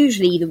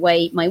 usually the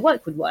way my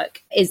work would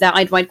work is that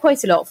I'd write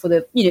quite a lot for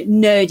the,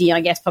 nerdy, I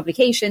guess,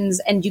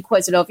 publications and do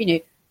quite a lot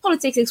of,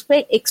 politics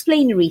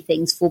explanatory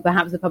things for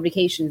perhaps the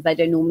publications that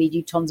don't normally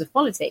do tons of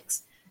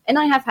politics. And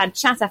I have had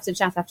chat after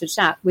chat after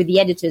chat with the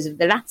editors of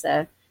the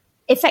latter,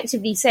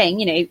 effectively saying,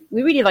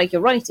 we really like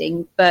your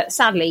writing, but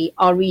sadly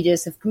our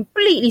readers have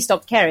completely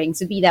stopped caring.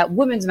 So be that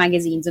women's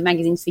magazines or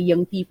magazines for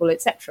young people,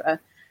 etc.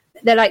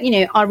 They're like,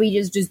 our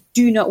readers just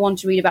do not want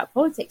to read about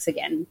politics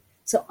again.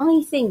 So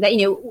I think that,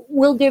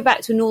 we'll go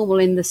back to normal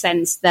in the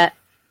sense that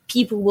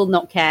people will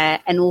not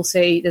care. And also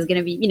there's going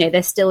to be,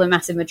 there's still a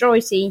massive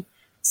majority.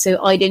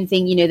 So I don't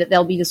think, that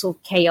there'll be the sort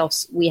of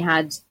chaos we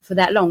had for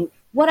that long.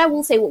 What I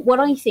will say, what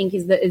I think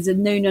is that is a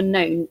known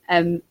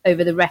unknown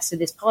over the rest of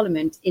this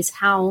parliament is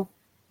how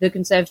the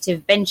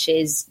Conservative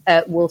benches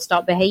will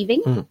start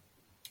behaving. Mm.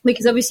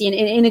 Because obviously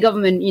in a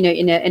government,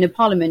 in a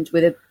parliament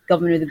with a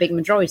government with a big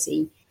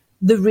majority,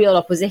 the real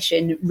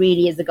opposition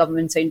really is the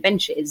government's own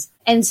benches.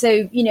 And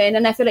so,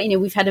 and I feel like,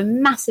 we've had a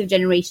massive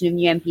generation of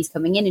new MPs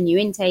coming in, a new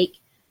intake,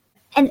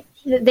 and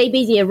they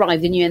basically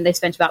arrived and they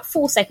spent about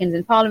 4 seconds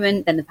in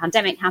Parliament, then the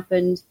pandemic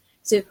happened.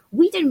 So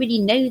we don't really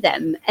know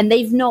them, and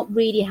they've not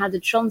really had a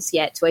chance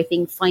yet to, I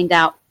think, find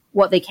out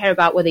what they care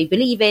about, what they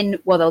believe in,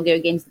 what they'll go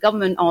against the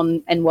government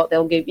on, and what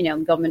they'll go,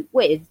 government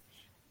with.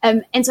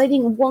 And so I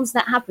think once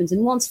that happens,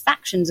 and once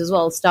factions as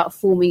well start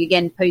forming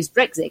again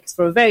post-Brexit, because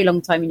for a very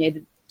long time,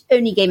 the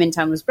only game in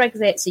town was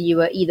Brexit, so you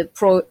were either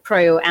pro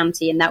or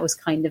anti, and that was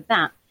kind of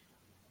that.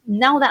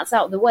 Now that's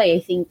out of the way, I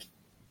think,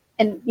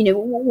 and,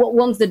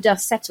 once the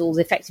dust settles,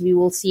 effectively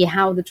we'll see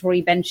how the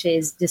Tory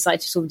benches decide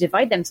to sort of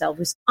divide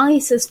themselves. I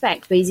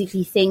suspect,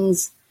 basically,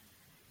 things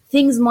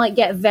might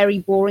get very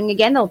boring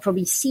again. They'll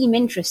probably seem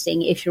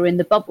interesting if you're in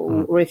the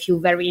bubble or if you're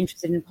very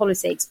interested in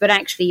politics, but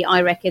actually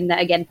I reckon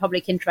that, again,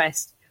 public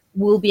interest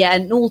will be at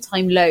an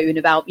all-time low in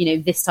about,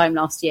 this time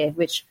last year,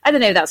 which I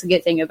don't know if that's a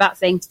good thing or a bad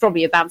thing. It's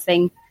probably a bad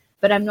thing,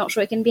 but I'm not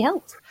sure it can be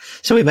helped.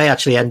 So we may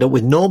actually end up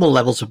with normal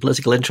levels of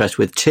political interest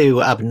with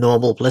two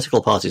abnormal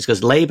political parties,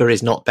 because Labour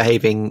is not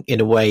behaving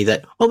in a way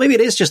that, well, maybe it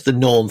is just the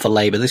norm for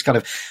Labour, this kind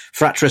of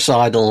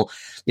fratricidal,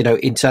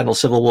 internal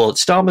civil war.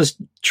 Starmer's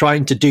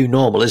trying to do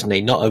normal, isn't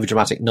he? Not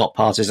overdramatic, not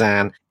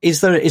partisan.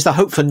 Is there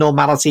hope for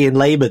normality in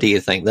Labour, do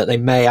you think, that they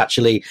may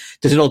actually,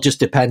 does it all just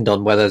depend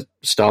on whether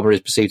Starmer is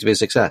perceived to be a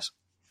success?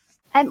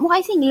 Well,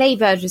 I think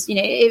Labour just,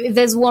 if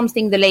there's one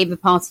thing the Labour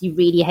Party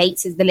really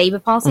hates is the Labour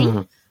Party.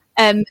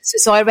 Mm-hmm.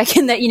 So I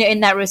reckon that, in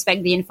that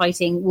respect, the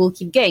infighting will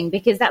keep going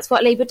because that's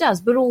what Labour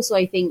does. But also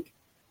I think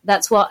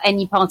that's what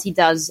any party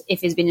does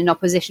if it's been in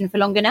opposition for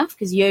long enough,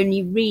 because you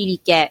only really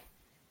get,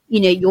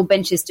 your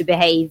benches to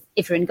behave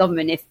if you're in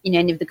government, if,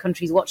 and if the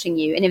country's watching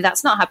you. And if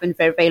that's not happened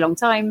for a very long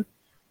time,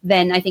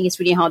 then I think it's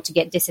really hard to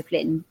get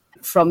discipline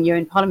from your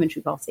own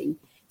parliamentary party.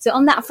 So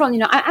on that front,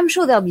 I'm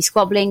sure they'll be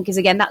squabbling because,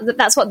 again,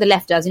 that's what the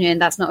left does,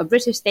 and that's not a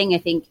British thing. I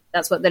think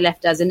that's what the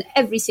left does in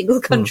every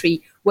single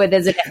country where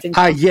there's a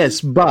left.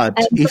 Yes, but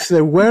if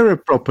there were a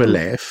proper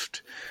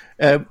left,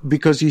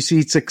 because you see,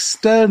 it's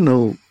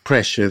external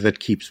pressure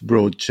that keeps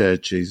broad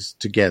churches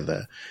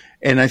together.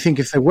 And I think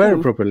if there were a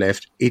proper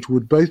left, it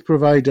would both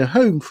provide a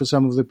home for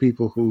some of the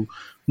people who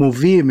more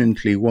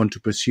vehemently want to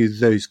pursue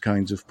those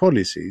kinds of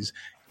policies,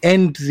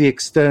 and the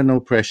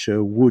external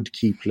pressure would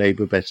keep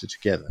Labour better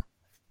together.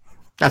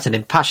 That's an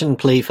impassioned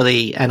plea for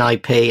the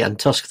NIP and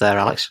Tusk there,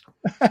 Alex.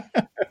 No,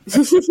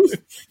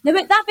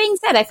 but that being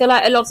said, I feel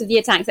like a lot of the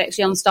attacks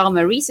actually on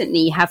Starmer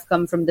recently have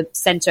come from the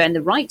centre and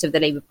the right of the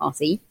Labour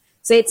Party.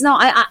 So it's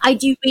not, I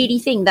do really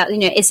think that,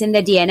 it's in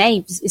their DNA.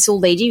 It's all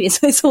they do.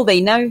 It's all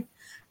they know.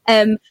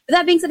 But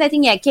that being said, I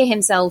think, Keir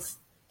himself,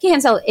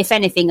 if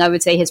anything, I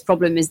would say his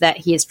problem is that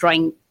he is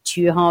trying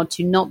too hard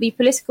to not be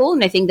political.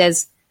 And I think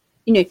there's,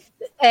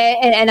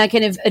 and I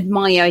kind of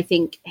admire, I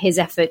think, his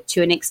effort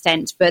to an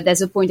extent, but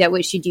there's a point at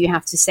which you do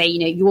have to say,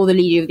 you're the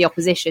leader of the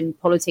opposition.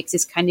 Politics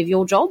is kind of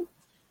your job.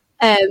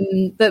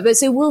 But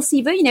so we'll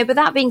see. But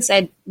that being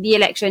said, the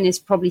election is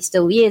probably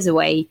still years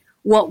away.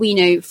 What we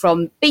know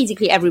from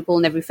basically every poll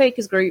and every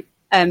focus group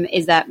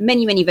is that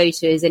many, many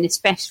voters, and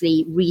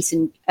especially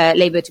recent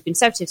Labour to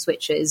Conservative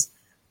switchers,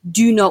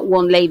 do not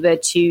want Labour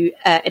to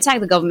attack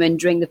the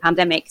government during the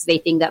pandemic because they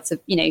think that's a,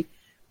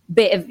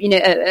 bit of,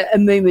 a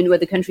moment where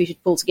the country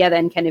should pull together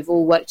and kind of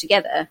all work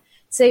together.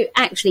 So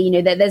actually,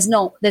 there's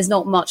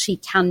not much he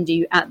can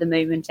do at the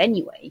moment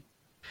anyway.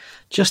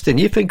 Justin,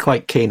 you've been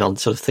quite keen on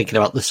sort of thinking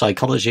about the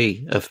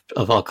psychology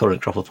of our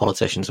current crop of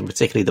politicians, and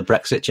particularly the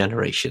Brexit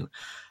generation,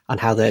 and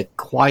how they're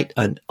quite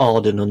an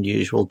odd and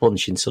unusual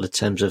bunch in sort of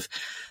terms of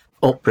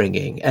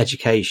upbringing,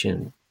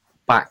 education,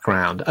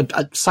 background,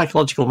 and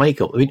psychological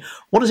makeup. I mean,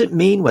 what does it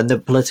mean when the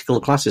political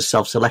class is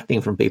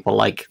self-selecting from people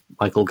like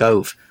Michael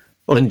Gove,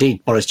 or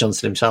indeed Boris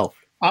Johnson himself?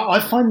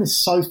 I find this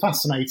so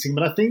fascinating,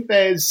 but I think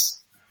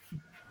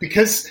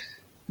because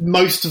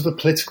most of the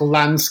political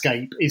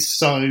landscape is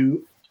so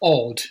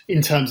odd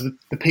in terms of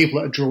the people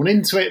that are drawn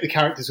into it, the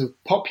characters who are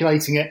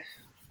populating it,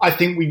 I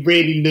think we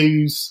really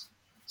lose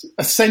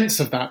a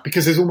sense of that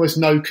because there's almost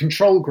no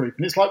control group.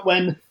 And it's like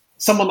when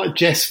someone like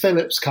Jess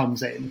Phillips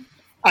comes in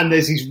and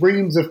there's these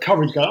reams of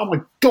coverage going, oh my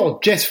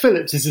God, Jess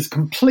Phillips is this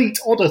complete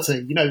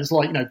oddity. There's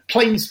like,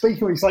 plain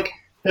speaking, it's like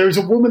there is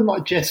a woman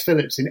like Jess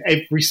Phillips in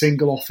every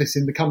single office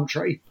in the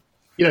country,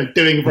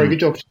 doing a very good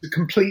job. She's a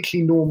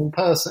completely normal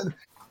person.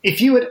 If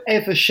you had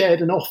ever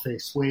shared an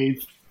office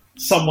with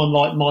someone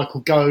like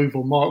Michael Gove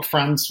or Mark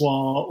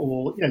Francois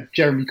or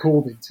Jeremy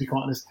Corbyn, to be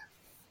quite honest,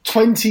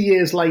 20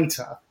 years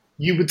later,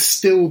 you would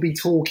still be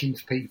talking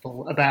to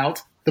people about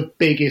the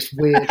biggest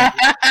weird.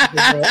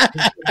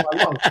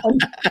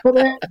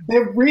 But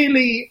they're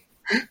really,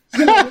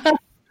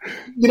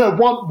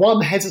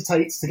 one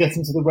hesitates to get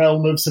into the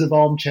realm of sort of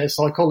armchair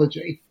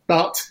psychology,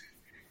 but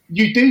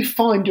you do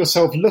find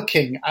yourself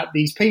looking at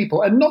these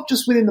people, and not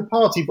just within the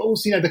party, but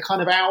also, the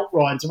kind of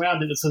outriders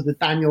around it, the sort of the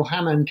Daniel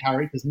Hannan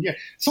characters, and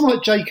someone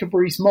like Jacob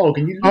Rees-Mogg,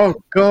 and you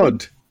look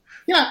God.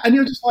 And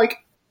you're just like,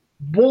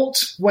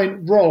 what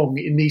went wrong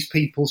in these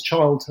people's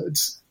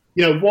childhoods?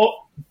 What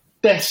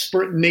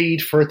desperate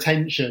need for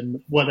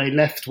attention were they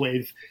left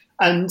with?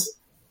 And,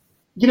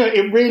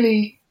 it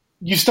really,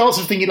 you start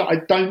sort of thinking, I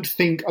don't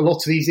think a lot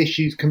of these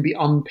issues can be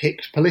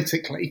unpicked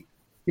politically.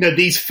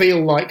 These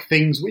feel like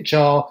things which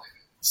are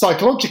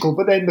psychological,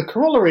 but then the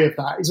corollary of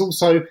that is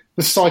also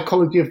the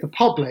psychology of the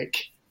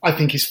public, I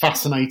think, is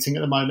fascinating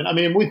at the moment. I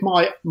mean, with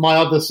my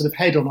other sort of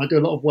head on, I do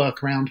a lot of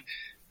work around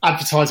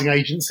advertising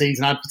agencies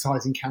and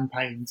advertising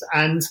campaigns.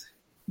 And,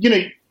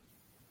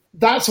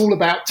 that's all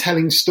about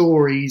telling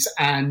stories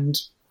and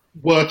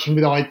working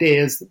with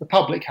ideas that the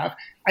public have.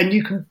 And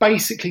you can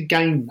basically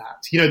gain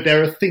that.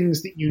 There are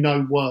things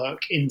that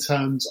work in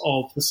terms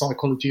of the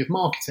psychology of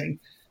marketing.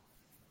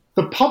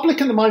 The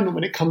public at the moment,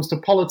 when it comes to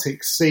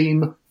politics,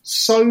 seem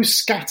so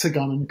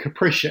scattergun and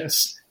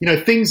capricious.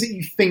 Things that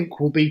you think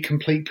will be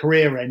complete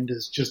career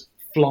enders just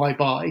fly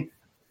by.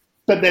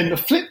 But then the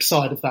flip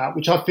side of that,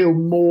 which I feel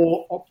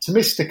more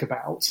optimistic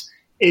about,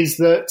 is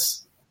that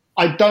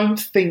I don't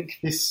think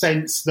this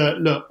sense that,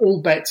 look,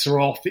 all bets are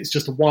off, it's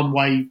just a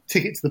one-way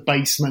ticket to the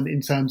basement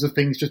in terms of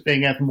things just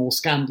being ever more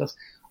scandalous.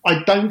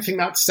 I don't think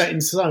that's set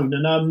in stone.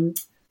 And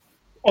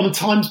on the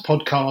Times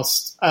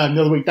podcast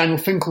the other week, Daniel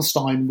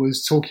Finkelstein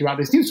was talking about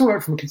this. He was talking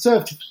about it from a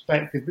Conservative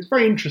perspective. It was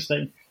very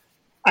interesting.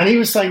 And he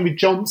was saying with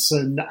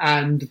Johnson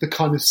and the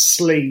kind of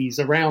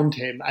sleaze around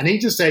him, and he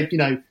just said,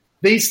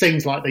 these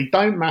things like they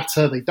don't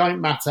matter,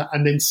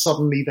 and then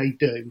suddenly they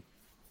do.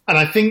 And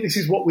I think this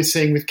is what we're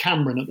seeing with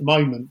Cameron at the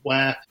moment,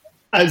 where,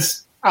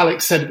 as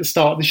Alex said at the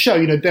start of the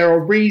show, there are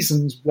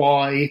reasons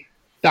why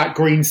that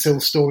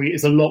Greensill story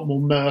is a lot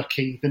more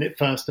murky than it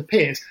first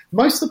appears.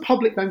 Most of the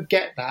public don't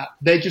get that.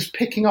 They're just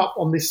picking up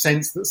on this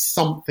sense that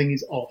something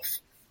is off.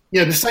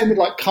 The same with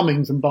like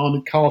Cummings and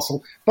Barnard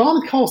Castle.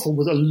 Barnard Castle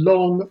was a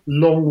long,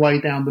 long way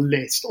down the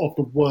list of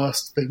the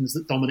worst things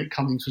that Dominic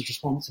Cummings was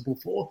responsible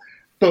for.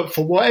 But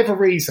for whatever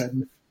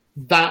reason,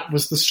 that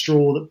was the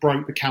straw that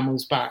broke the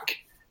camel's back.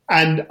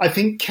 And I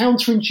think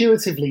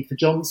counterintuitively for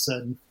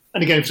Johnson,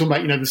 and again, if we're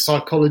talking about, the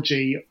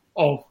psychology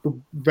of the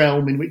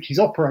realm in which he's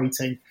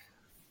operating,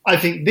 I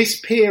think this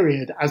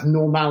period, as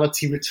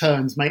normality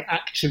returns, may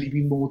actually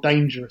be more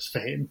dangerous for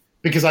him,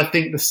 because I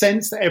think the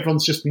sense that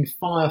everyone's just been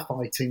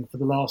firefighting for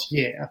the last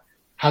year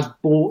has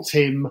bought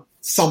him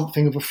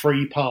something of a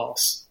free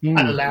pass and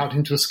allowed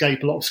him to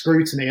escape a lot of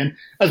scrutiny. And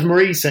as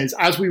Marie says,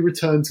 as we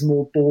return to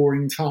more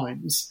boring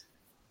times,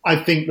 I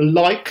think the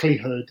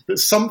likelihood that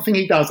something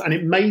he does, and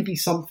it may be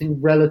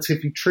something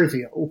relatively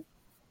trivial,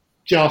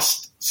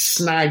 just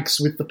snags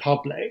with the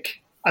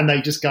public and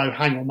they just go,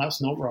 hang on,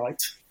 that's not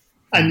right.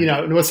 And,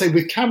 and I say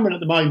with Cameron at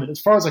the moment,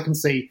 as far as I can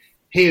see,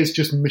 he has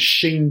just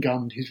machine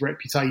gunned his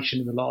reputation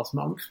in the last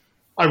month.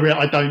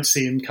 I don't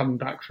see him coming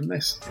back from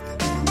this.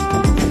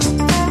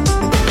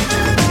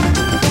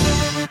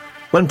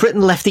 When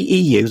Britain left the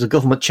EU, the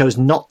government chose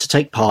not to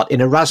take part in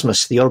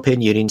Erasmus, the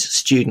European Union's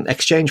student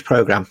exchange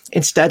programme.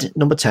 Instead,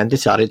 Number 10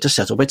 decided to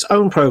set up its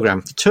own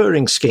programme, the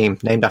Turing Scheme,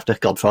 named after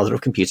godfather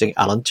of computing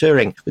Alan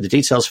Turing, with the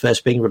details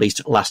first being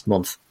released last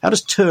month. How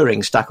does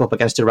Turing stack up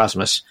against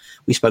Erasmus?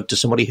 We spoke to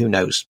somebody who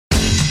knows.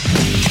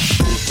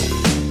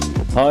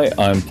 Hi,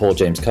 I'm Paul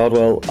James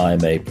Cardwell.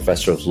 I'm a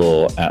Professor of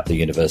Law at the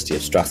University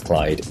of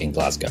Strathclyde in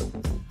Glasgow.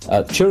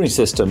 The Turing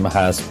system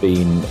has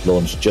been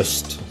launched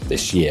just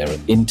this year.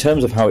 In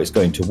terms of how it's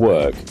going to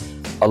work,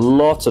 a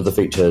lot of the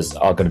features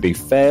are going to be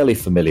fairly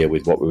familiar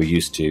with what we were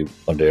used to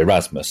under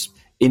Erasmus.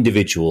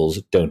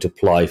 Individuals don't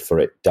apply for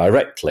it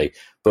directly,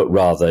 but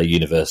rather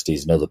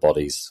universities and other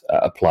bodies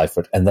apply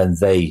for it, and then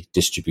they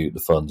distribute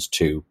the funds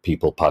to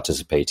people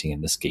participating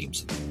in the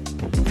schemes.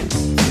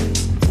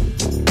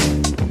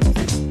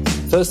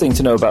 First thing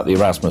to know about the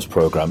Erasmus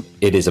programme,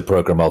 it is a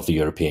programme of the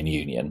European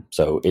Union.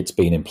 So it's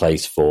been in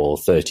place for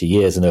 30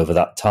 years, and over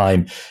that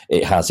time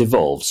it has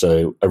evolved.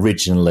 So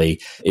originally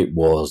it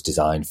was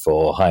designed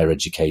for higher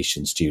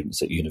education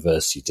students at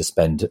university to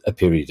spend a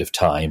period of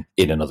time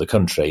in another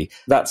country.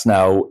 That's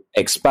now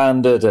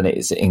expanded, and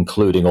it's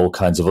including all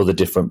kinds of other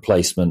different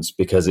placements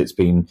because it's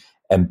been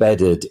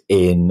embedded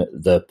in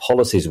the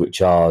policies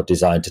which are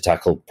designed to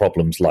tackle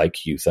problems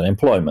like youth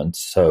unemployment.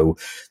 So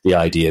the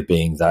idea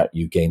being that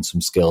you gain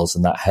some skills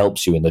and that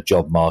helps you in the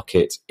job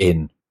market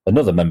in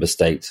another member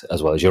state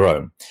as well as your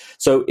own.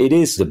 So it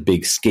is a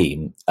big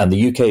scheme, and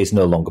the UK is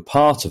no longer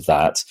part of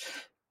that.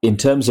 In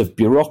terms of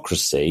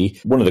bureaucracy,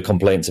 one of the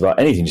complaints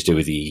about anything to do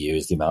with the EU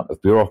is the amount of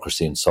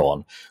bureaucracy and so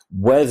on.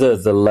 Whether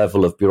the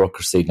level of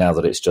bureaucracy, now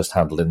that it's just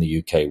handled in the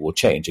UK, will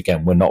change,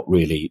 again, we're not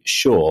really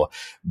sure.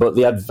 But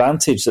the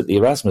advantage that the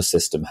Erasmus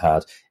system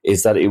had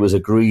is that it was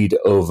agreed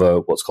over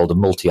what's called a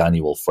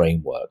multi-annual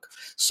framework.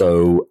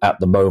 So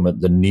at the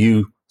moment, the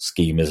new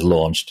scheme is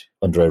launched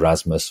under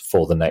Erasmus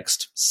for the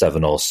next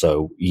 7 or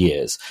so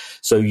years.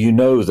 So you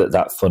know that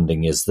that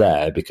funding is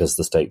there because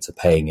the states are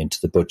paying into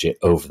the budget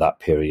over that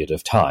period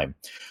of time.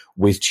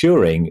 With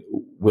Turing,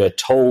 we're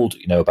told,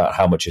 about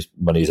how much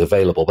money is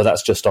available, but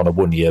that's just on a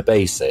 1-year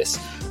basis.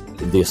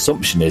 The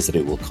assumption is that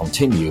it will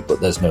continue,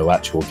 but there's no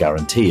actual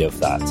guarantee of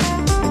that.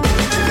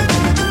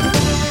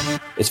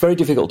 It's very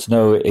difficult to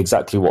know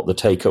exactly what the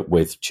take-up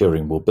with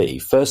Turing will be.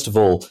 First of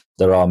all,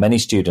 there are many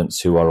students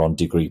who are on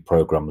degree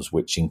programs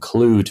which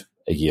include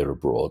a year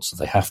abroad, so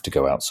they have to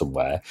go out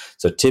somewhere.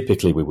 So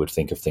typically we would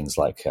think of things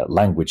like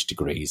language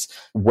degrees.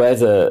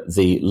 Whether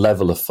the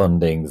level of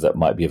funding that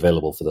might be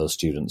available for those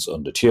students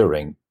under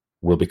Turing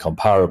will be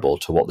comparable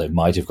to what they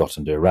might have got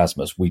under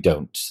Erasmus, we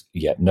don't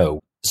yet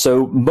know.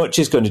 So much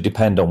is going to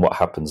depend on what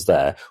happens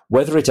there.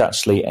 Whether it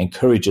actually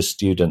encourages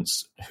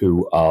students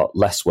who are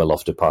less well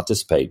off to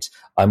participate,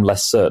 I'm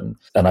less certain.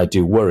 And I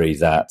do worry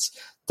that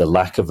the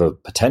lack of a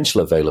potential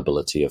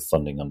availability of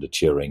funding under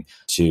Turing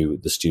to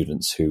the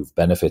students who've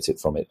benefited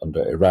from it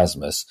under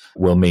Erasmus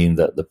will mean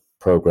that the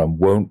programme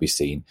won't be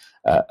seen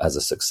as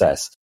a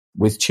success.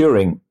 With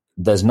Turing,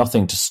 there's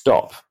nothing to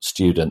stop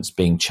students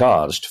being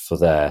charged for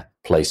their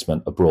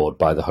placement abroad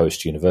by the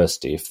host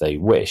university if they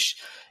wish.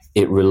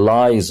 It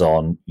relies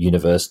on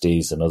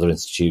universities and other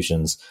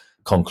institutions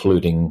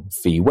concluding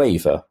fee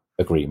waiver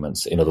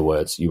agreements. In other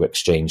words, you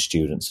exchange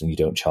students and you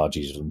don't charge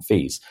each of them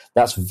fees.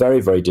 That's very,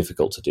 very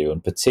difficult to do,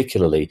 and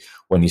particularly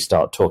when you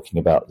start talking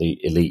about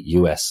the elite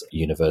US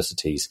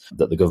universities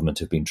that the government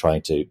have been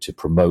trying to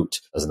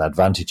promote as an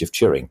advantage of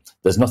Turing.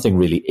 There's nothing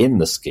really in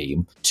the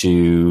scheme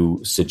to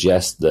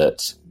suggest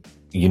that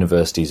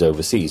universities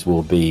overseas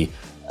will be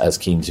as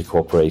keen to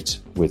cooperate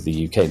with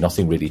the UK.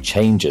 Nothing really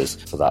changes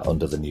for that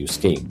under the new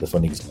scheme. The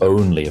funding is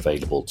only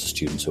available to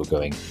students who are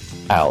going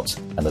out.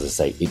 And as I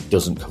say, it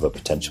doesn't cover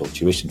potential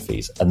tuition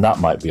fees. And that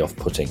might be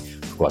off-putting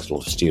for quite a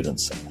lot of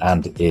students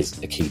and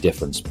is a key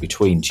difference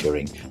between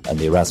Turing and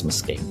the Erasmus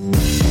scheme.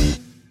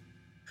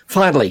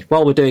 Finally,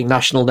 while we're doing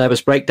national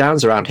nervous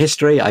breakdowns around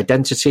history,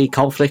 identity,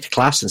 conflict,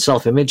 class and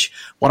self-image,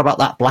 what about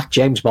that Black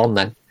James Bond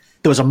then?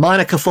 There was a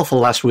minor kerfuffle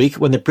last week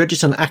when the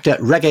Bridgerton actor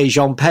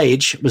Regé-Jean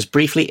Page was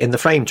briefly in the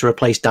frame to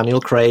replace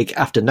Daniel Craig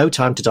after No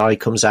Time to Die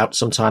comes out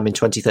sometime in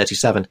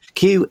 2037.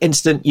 Cue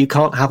instant "you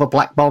can't have a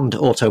Black Bond"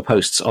 auto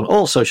posts on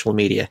all social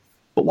media.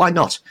 But why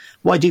not?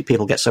 Why do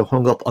people get so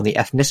hung up on the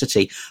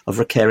ethnicity of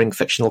recurring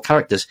fictional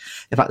characters?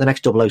 In fact, the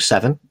next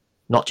 007,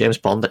 not James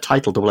Bond, the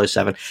title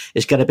 007,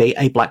 is going to be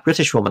a black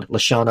British woman,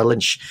 Lashana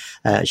Lynch.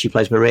 She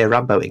plays Maria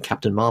Rambeau in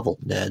Captain Marvel.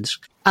 Nerds.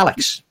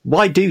 Alex,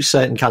 why do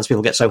certain kinds of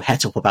people get so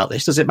het up about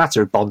this? Does it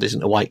matter if Bond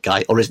isn't a white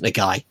guy or isn't a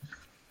guy?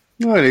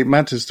 Well, it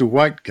matters to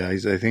white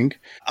guys, I think.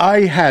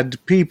 I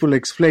had people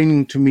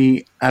explaining to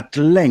me at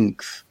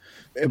length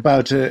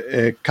about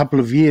a couple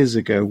of years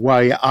ago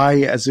why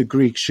I, as a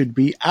Greek, should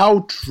be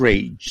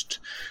outraged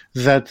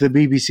that the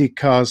BBC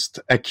cast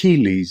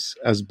Achilles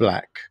as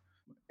black.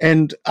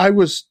 And I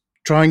was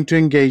trying to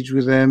engage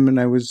with them, and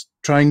I was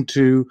trying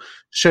to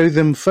show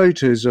them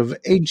photos of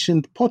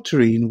ancient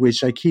pottery in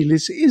which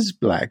Achilles is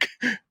black,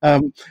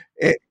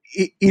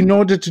 in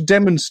order to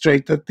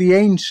demonstrate that the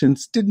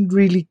ancients didn't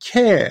really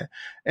care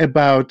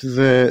about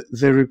the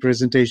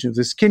representation of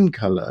the skin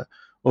color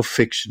of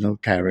fictional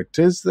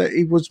characters, that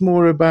it was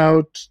more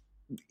about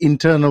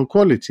internal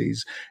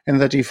qualities,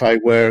 and that if I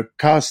were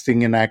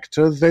casting an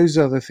actor, those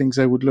are the things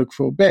I would look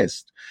for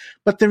best.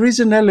 But there is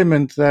an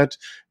element that,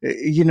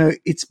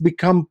 it's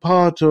become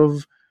part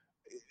of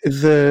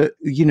the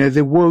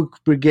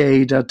woke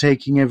brigade are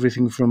taking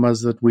everything from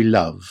us that we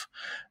love.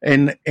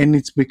 And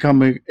it's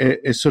become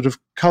a sort of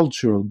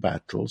cultural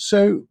battle.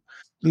 So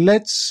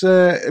let's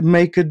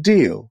make a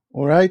deal,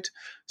 all right?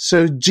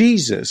 So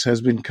Jesus has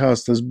been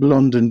cast as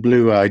blonde and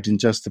blue-eyed in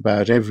just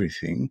about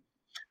everything.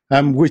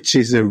 Which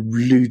is a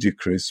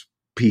ludicrous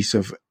piece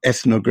of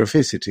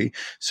ethnographicity.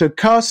 So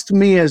cast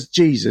me as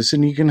Jesus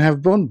and you can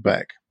have Bond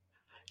back.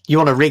 You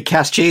want to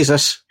recast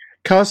Jesus?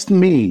 Cast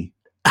me.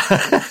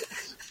 Well,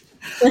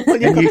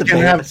 and you can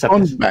have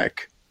Bond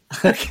back.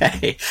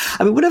 Okay.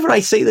 I mean, whenever I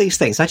see these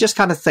things, I just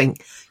kind of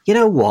think, you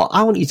know what?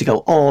 I want you to go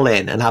all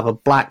in and have a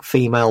black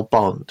female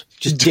Bond.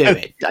 Just do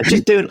it.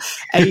 Just do an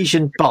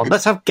Asian Bond.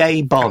 Let's have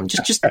gay Bond.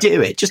 Just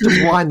do it. Just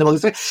to wind them all.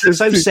 I'm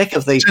so sick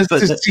of these. Just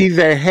to see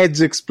their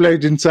heads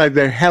explode inside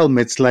their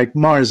helmets like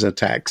Mars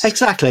attacks.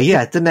 Exactly,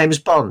 yeah. The name's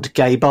Bond,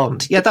 gay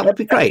Bond. Yeah, that would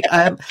be great.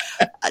 But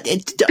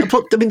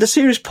I mean, the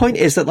serious point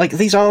is that, like,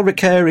 these are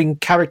recurring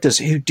characters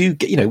who do,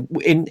 you know,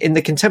 in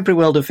the contemporary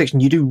world of fiction,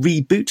 you do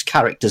reboot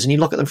characters and you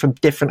look at them from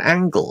different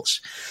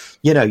angles.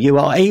 You know, you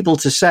are able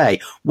to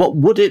say, what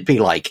would it be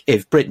like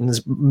if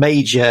Britain's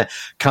major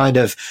kind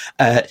of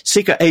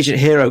secret agent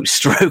hero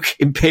stroke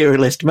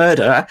imperialist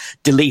murderer,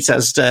 delete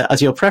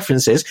as your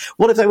preferences,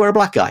 what if they were a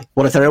black guy?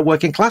 What if they're a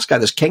working class guy?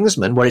 There's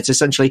Kingsman, where it's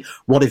essentially,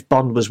 what if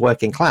Bond was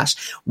working class?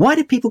 Why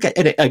do people get,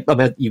 I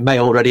mean, you may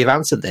already have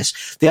answered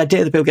this, the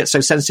idea that people get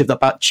so sensitive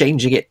about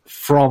changing it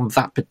from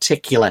that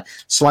particular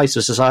slice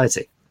of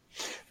society?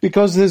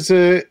 Because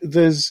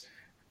there's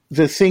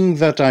the thing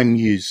that I'm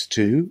used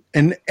to,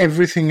 and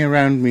everything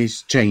around me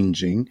is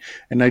changing,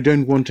 and I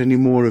don't want any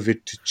more of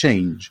it to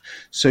change.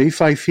 So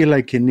if I feel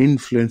I can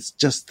influence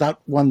just that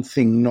one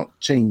thing not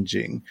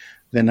changing,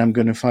 then I'm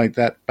going to fight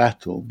that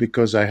battle,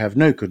 because I have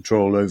no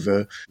control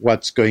over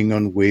what's going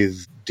on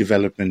with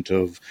development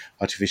of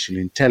artificial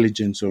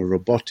intelligence or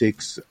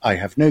robotics. I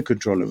have no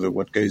control over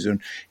what goes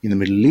on in the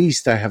Middle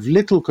East. I have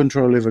little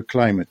control over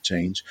climate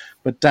change,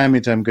 but damn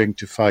it, I'm going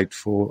to fight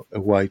for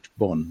a white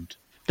Bond.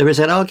 There is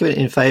an argument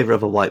in favour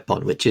of a white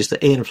Bond, which is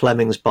that Ian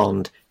Fleming's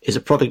Bond is a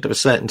product of a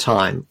certain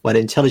time when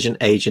intelligence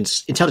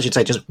agents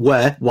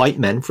were white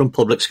men from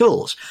public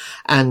schools.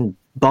 And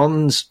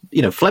Bond's,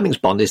 you know, Fleming's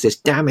Bond is this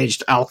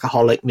damaged,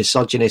 alcoholic,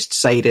 misogynist,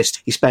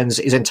 sadist. He spends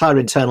his entire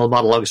internal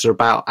monologues are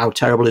about how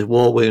terrible his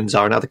war wounds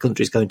are and how the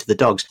country's going to the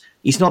dogs.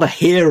 He's not a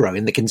hero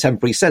in the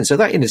contemporary sense. So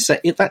that,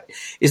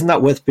 isn't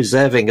that worth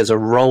preserving as a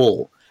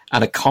role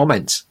and a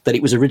comment that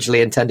it was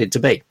originally intended to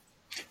be?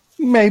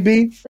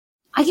 Maybe.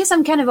 I guess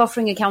I'm kind of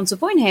offering a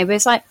counterpoint here, but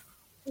it's like,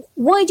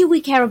 why do we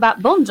care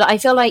about Bond? I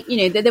feel like, you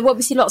know, there were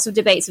obviously lots of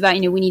debates about,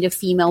 you know, we need a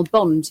female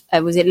Bond.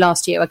 Was it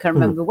last year? I can't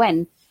remember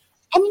when.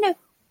 And, you know,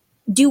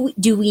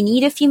 do we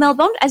need a female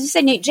Bond? As you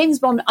said, you know, James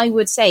Bond, I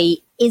would say,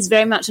 is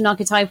very much an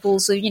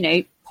archetypal, so, you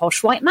know,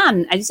 posh white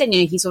man. As you said,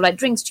 you know, he sort of like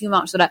drinks too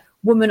much, sort of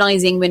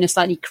womanizing, but in a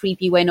slightly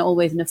creepy way, not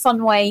always in a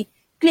fun way,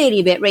 clearly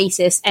a bit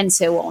racist, and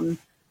so on.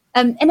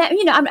 And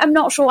you know, I'm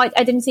not sure.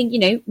 I didn't think, you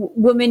know,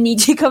 women need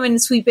to come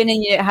and sweep in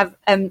and, you know, have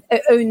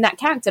own that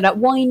character. Like,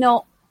 why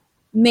not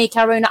make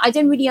our own? I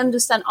don't really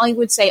understand. I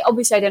would say,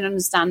 obviously, I don't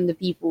understand the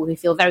people who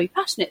feel very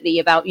passionately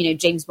about, you know,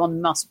 James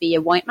Bond must be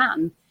a white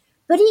man.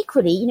 But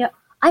equally, you know,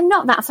 I'm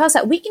not that fast.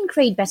 Like, we can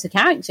create better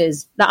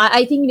characters. Like,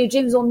 I think, you know,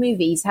 James Bond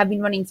movies have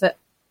been running for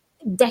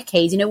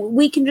decades. You know,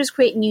 we can just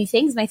create new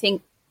things, and I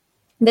think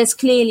there's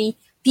clearly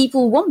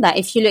people want that.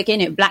 If you look in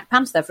at Black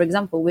Panther, for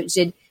example, which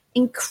did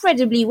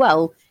incredibly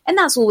well. And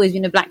that's always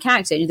been a black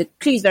character. The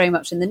clue's very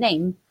much in the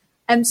name.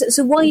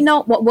 So why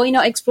not? Why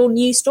not explore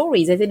new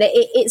stories? I think that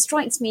it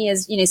strikes me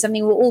as, you know,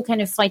 something we're all kind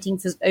of fighting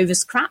over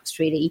scraps.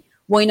 Really,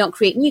 why not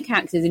create new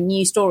characters and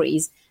new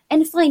stories?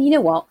 And fine, you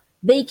know what?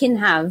 They can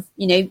have,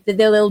 you know, the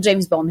little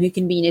James Bond who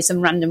can be, you know,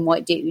 some random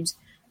white dude,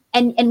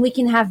 and we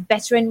can have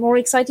better and more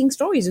exciting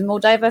stories and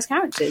more diverse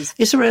characters.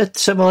 Is there a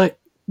similar,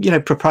 you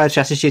know,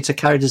 proprietary attitude to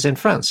characters in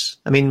France?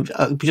 I mean,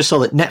 we just saw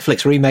that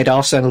Netflix remade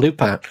Arsène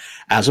Lupin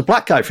as a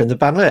black guy from the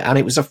banlieue, and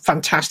it was a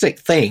fantastic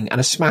thing and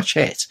a smash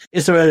hit.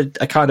 Is there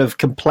a kind of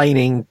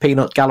complaining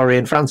peanut gallery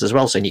in France as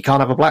well, saying you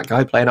can't have a black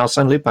guy playing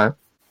Arsène Lupin?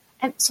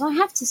 So I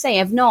have to say,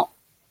 I've not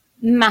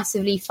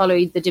massively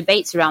followed the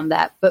debates around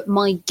that, but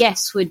my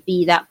guess would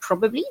be that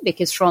probably,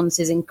 because France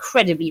is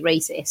incredibly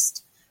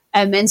racist.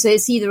 And so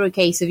it's either a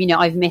case of, you know,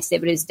 I've missed it,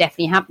 but it's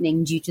definitely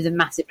happening due to the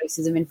massive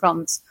racism in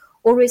France,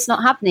 or it's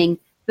not happening.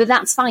 But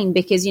that's fine,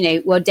 because, you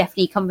know, we're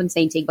definitely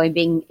compensating by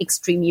being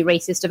extremely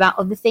racist about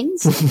other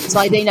things. So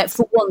I don't know,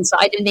 for once,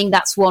 I don't think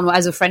that's one where,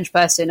 as a French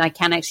person, I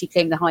can actually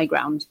claim the high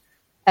ground,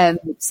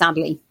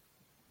 sadly.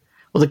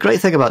 Well, the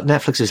great thing about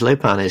Netflix's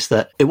Lupin is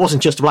that it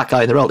wasn't just a black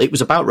guy in the role. It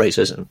was about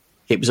racism.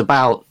 It was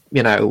about,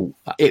 you know,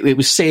 it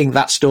was seeing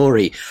that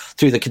story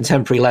through the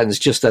contemporary lens,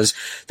 just as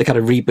the kind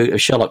of reboot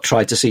of Sherlock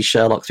tried to see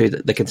Sherlock through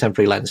the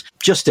contemporary lens.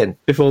 Justin,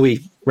 before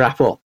we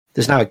wrap up,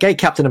 there's now a gay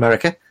Captain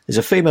America. There's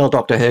a female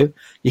Doctor Who.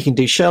 You can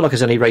do Sherlock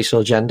as any race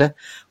or gender.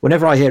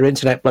 Whenever I hear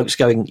internet blokes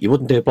going, you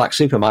wouldn't do a black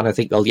Superman, I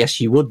think, well, yes,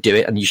 you would do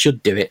it, and you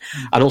should do it.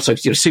 And also,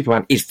 you know,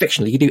 Superman is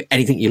fictional. You can do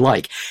anything you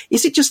like.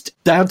 Is it just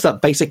down to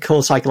that basic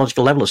core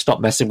psychological level of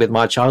stop messing with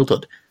my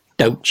childhood?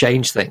 Don't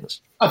change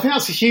things. I think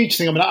that's a huge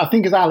thing. I mean, I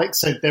think, as Alex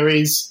said, there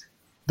is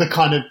the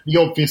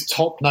obvious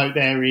top note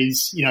there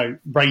is, you know,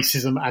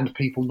 racism and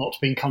people not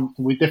being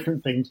comfortable with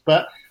different things.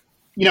 But,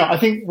 you know, I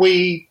think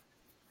we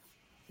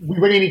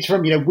really need to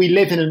remember, you know, we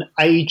live in an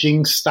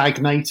aging,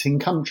 stagnating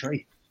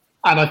country.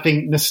 And I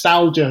think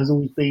nostalgia has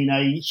always been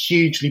a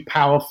hugely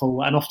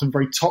powerful and often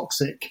very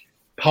toxic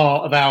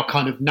part of our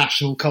kind of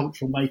national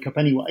cultural makeup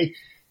anyway.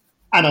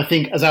 And I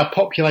think as our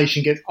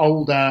population gets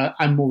older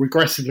and more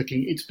regressive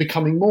looking, it's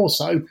becoming more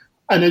so.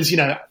 And as, you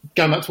know,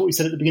 going back to what we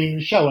said at the beginning of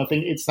the show, I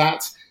think it's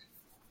that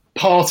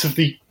part of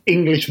the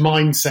English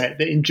mindset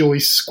that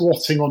enjoys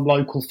squatting on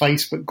local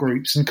Facebook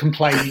groups and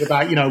complaining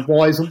about,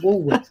 why isn't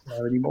Woolworths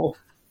there anymore?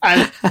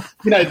 And,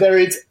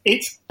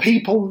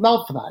 people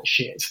love that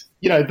shit.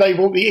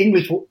 The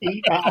English will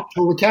eat that up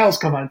till the cows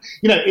come home.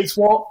 It's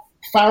what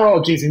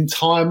Farage's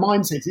entire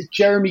mindset. It's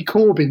Jeremy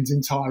Corbyn's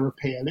entire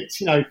appeal. It's,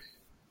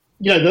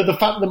 the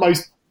fact that the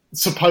most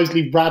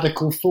supposedly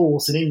radical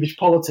force in English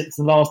politics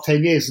in the last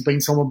 10 years has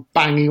been someone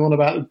banging on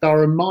about the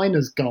Durham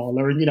Miners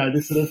Gala and,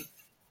 this sort of,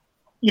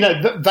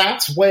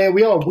 that's where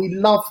we are. We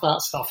love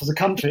that stuff as a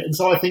country. And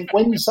so I think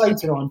when you say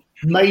to them,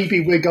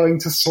 maybe we're going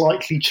to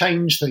slightly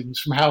change things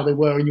from how they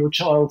were in your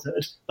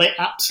childhood, they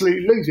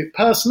absolutely lose it.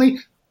 Personally,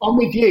 I'm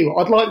with you.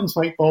 I'd like them to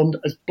make Bond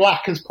as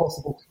black as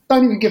possible.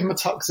 Don't even give him a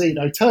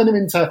tuxedo. Turn him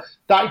into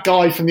that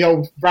guy from the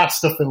old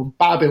Rasta film,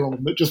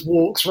 Babylon, that just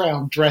walks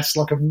around dressed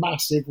like a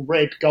massive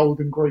red, gold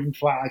and green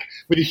flag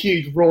with a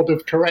huge rod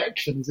of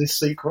correction as his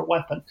secret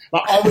weapon.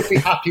 I would be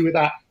happy with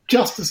that.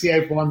 Just to see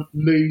everyone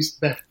lose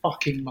their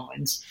fucking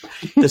minds.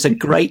 There's a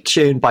great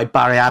tune by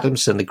Barry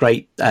Adamson, the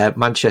great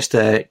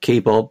Manchester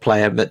keyboard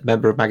player,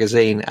 member of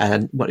Magazine,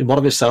 and in one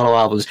of his solo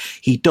albums,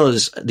 he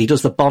does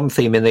the Bond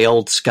theme in the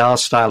old ska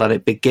style, and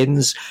it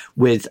begins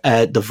with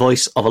the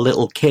voice of a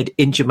little kid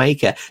in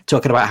Jamaica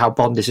talking about how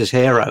Bond is his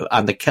hero,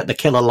 and the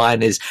killer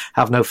line is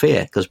 "Have no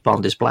fear, because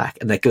Bond is black,"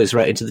 and that goes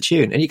right into the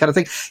tune. And you kind of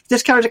think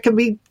this character can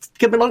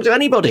belong to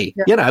anybody,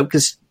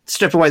 because.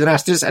 Strip away the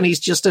nasties, and he's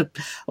just a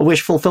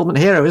wish fulfillment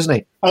hero, isn't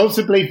he? I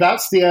also believe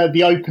that's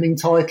the opening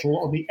title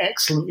on the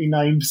excellently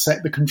named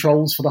Set the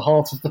Controls for the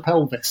Heart of the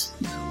Pelvis.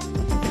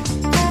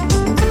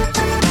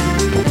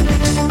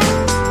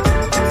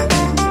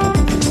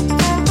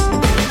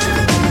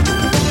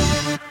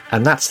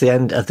 And that's the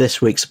end of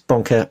this week's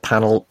Bunker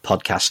Panel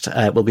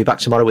podcast. We'll be back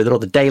tomorrow with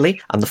another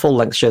daily and the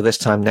full-length show this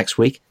time next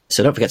week.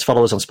 So don't forget to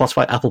follow us on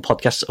Spotify, Apple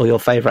Podcasts, or your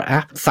favourite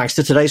app. Thanks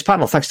to today's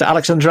panel. Thanks to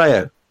Alex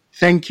Andreou.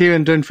 Thank you,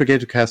 and don't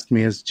forget to cast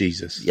me as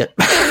Jesus. Yep.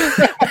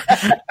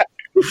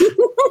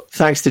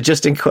 Thanks to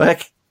Justin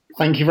Quirk.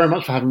 Thank you very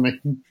much for having me.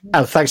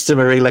 And thanks to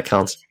Marie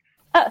LeConte.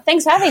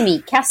 Thanks for having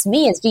me. Cast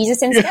me as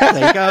Jesus instead.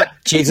 There you go.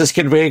 Jesus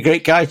can be a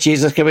Greek guy.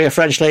 Jesus can be a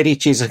French lady.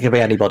 Jesus can be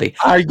anybody.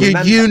 Are you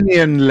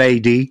Union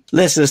lady?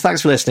 Listeners,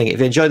 thanks for listening. If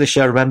you enjoy the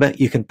show, remember,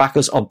 you can back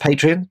us on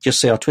Patreon.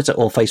 Just say our Twitter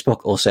or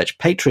Facebook or search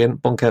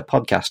Patreon Bunker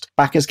Podcast.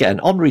 Backers get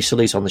an honorary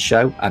salute on the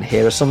show, and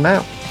here are some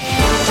now.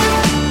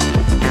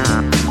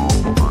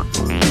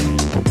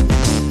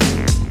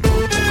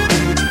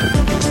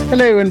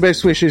 Hello and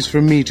best wishes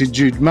from me to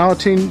Jude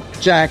Martin,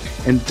 Jack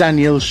and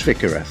Daniel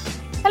Schwickerath.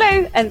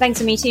 Hello, and thanks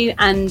from me too,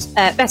 and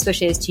best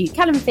wishes to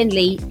Callum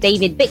Findlay,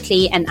 David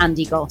Bickley and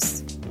Andy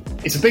Goss.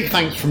 It's a big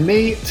thanks from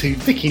me to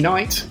Vicky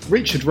Knight,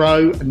 Richard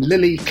Rowe and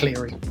Lily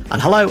Cleary.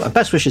 And hello and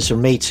best wishes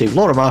from me to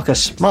Laura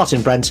Marcus,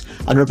 Martin Brent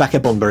and Rebecca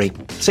Bunbury.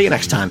 See you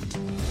next time.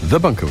 The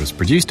Bunker was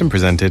produced and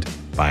presented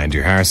by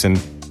Andrew Harrison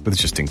with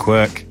Justin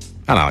Quirk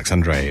and Alex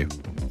Andreou.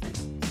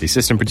 The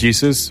assistant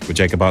producers were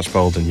Jacob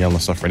Archbold and Jelena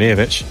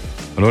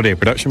Sofronijevic, and audio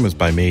production was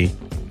by me,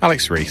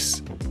 Alex Rees.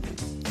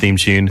 Theme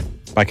tune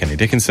by Kenny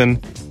Dickinson.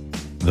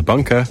 The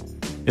Bunker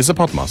is a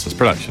Podmasters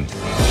production.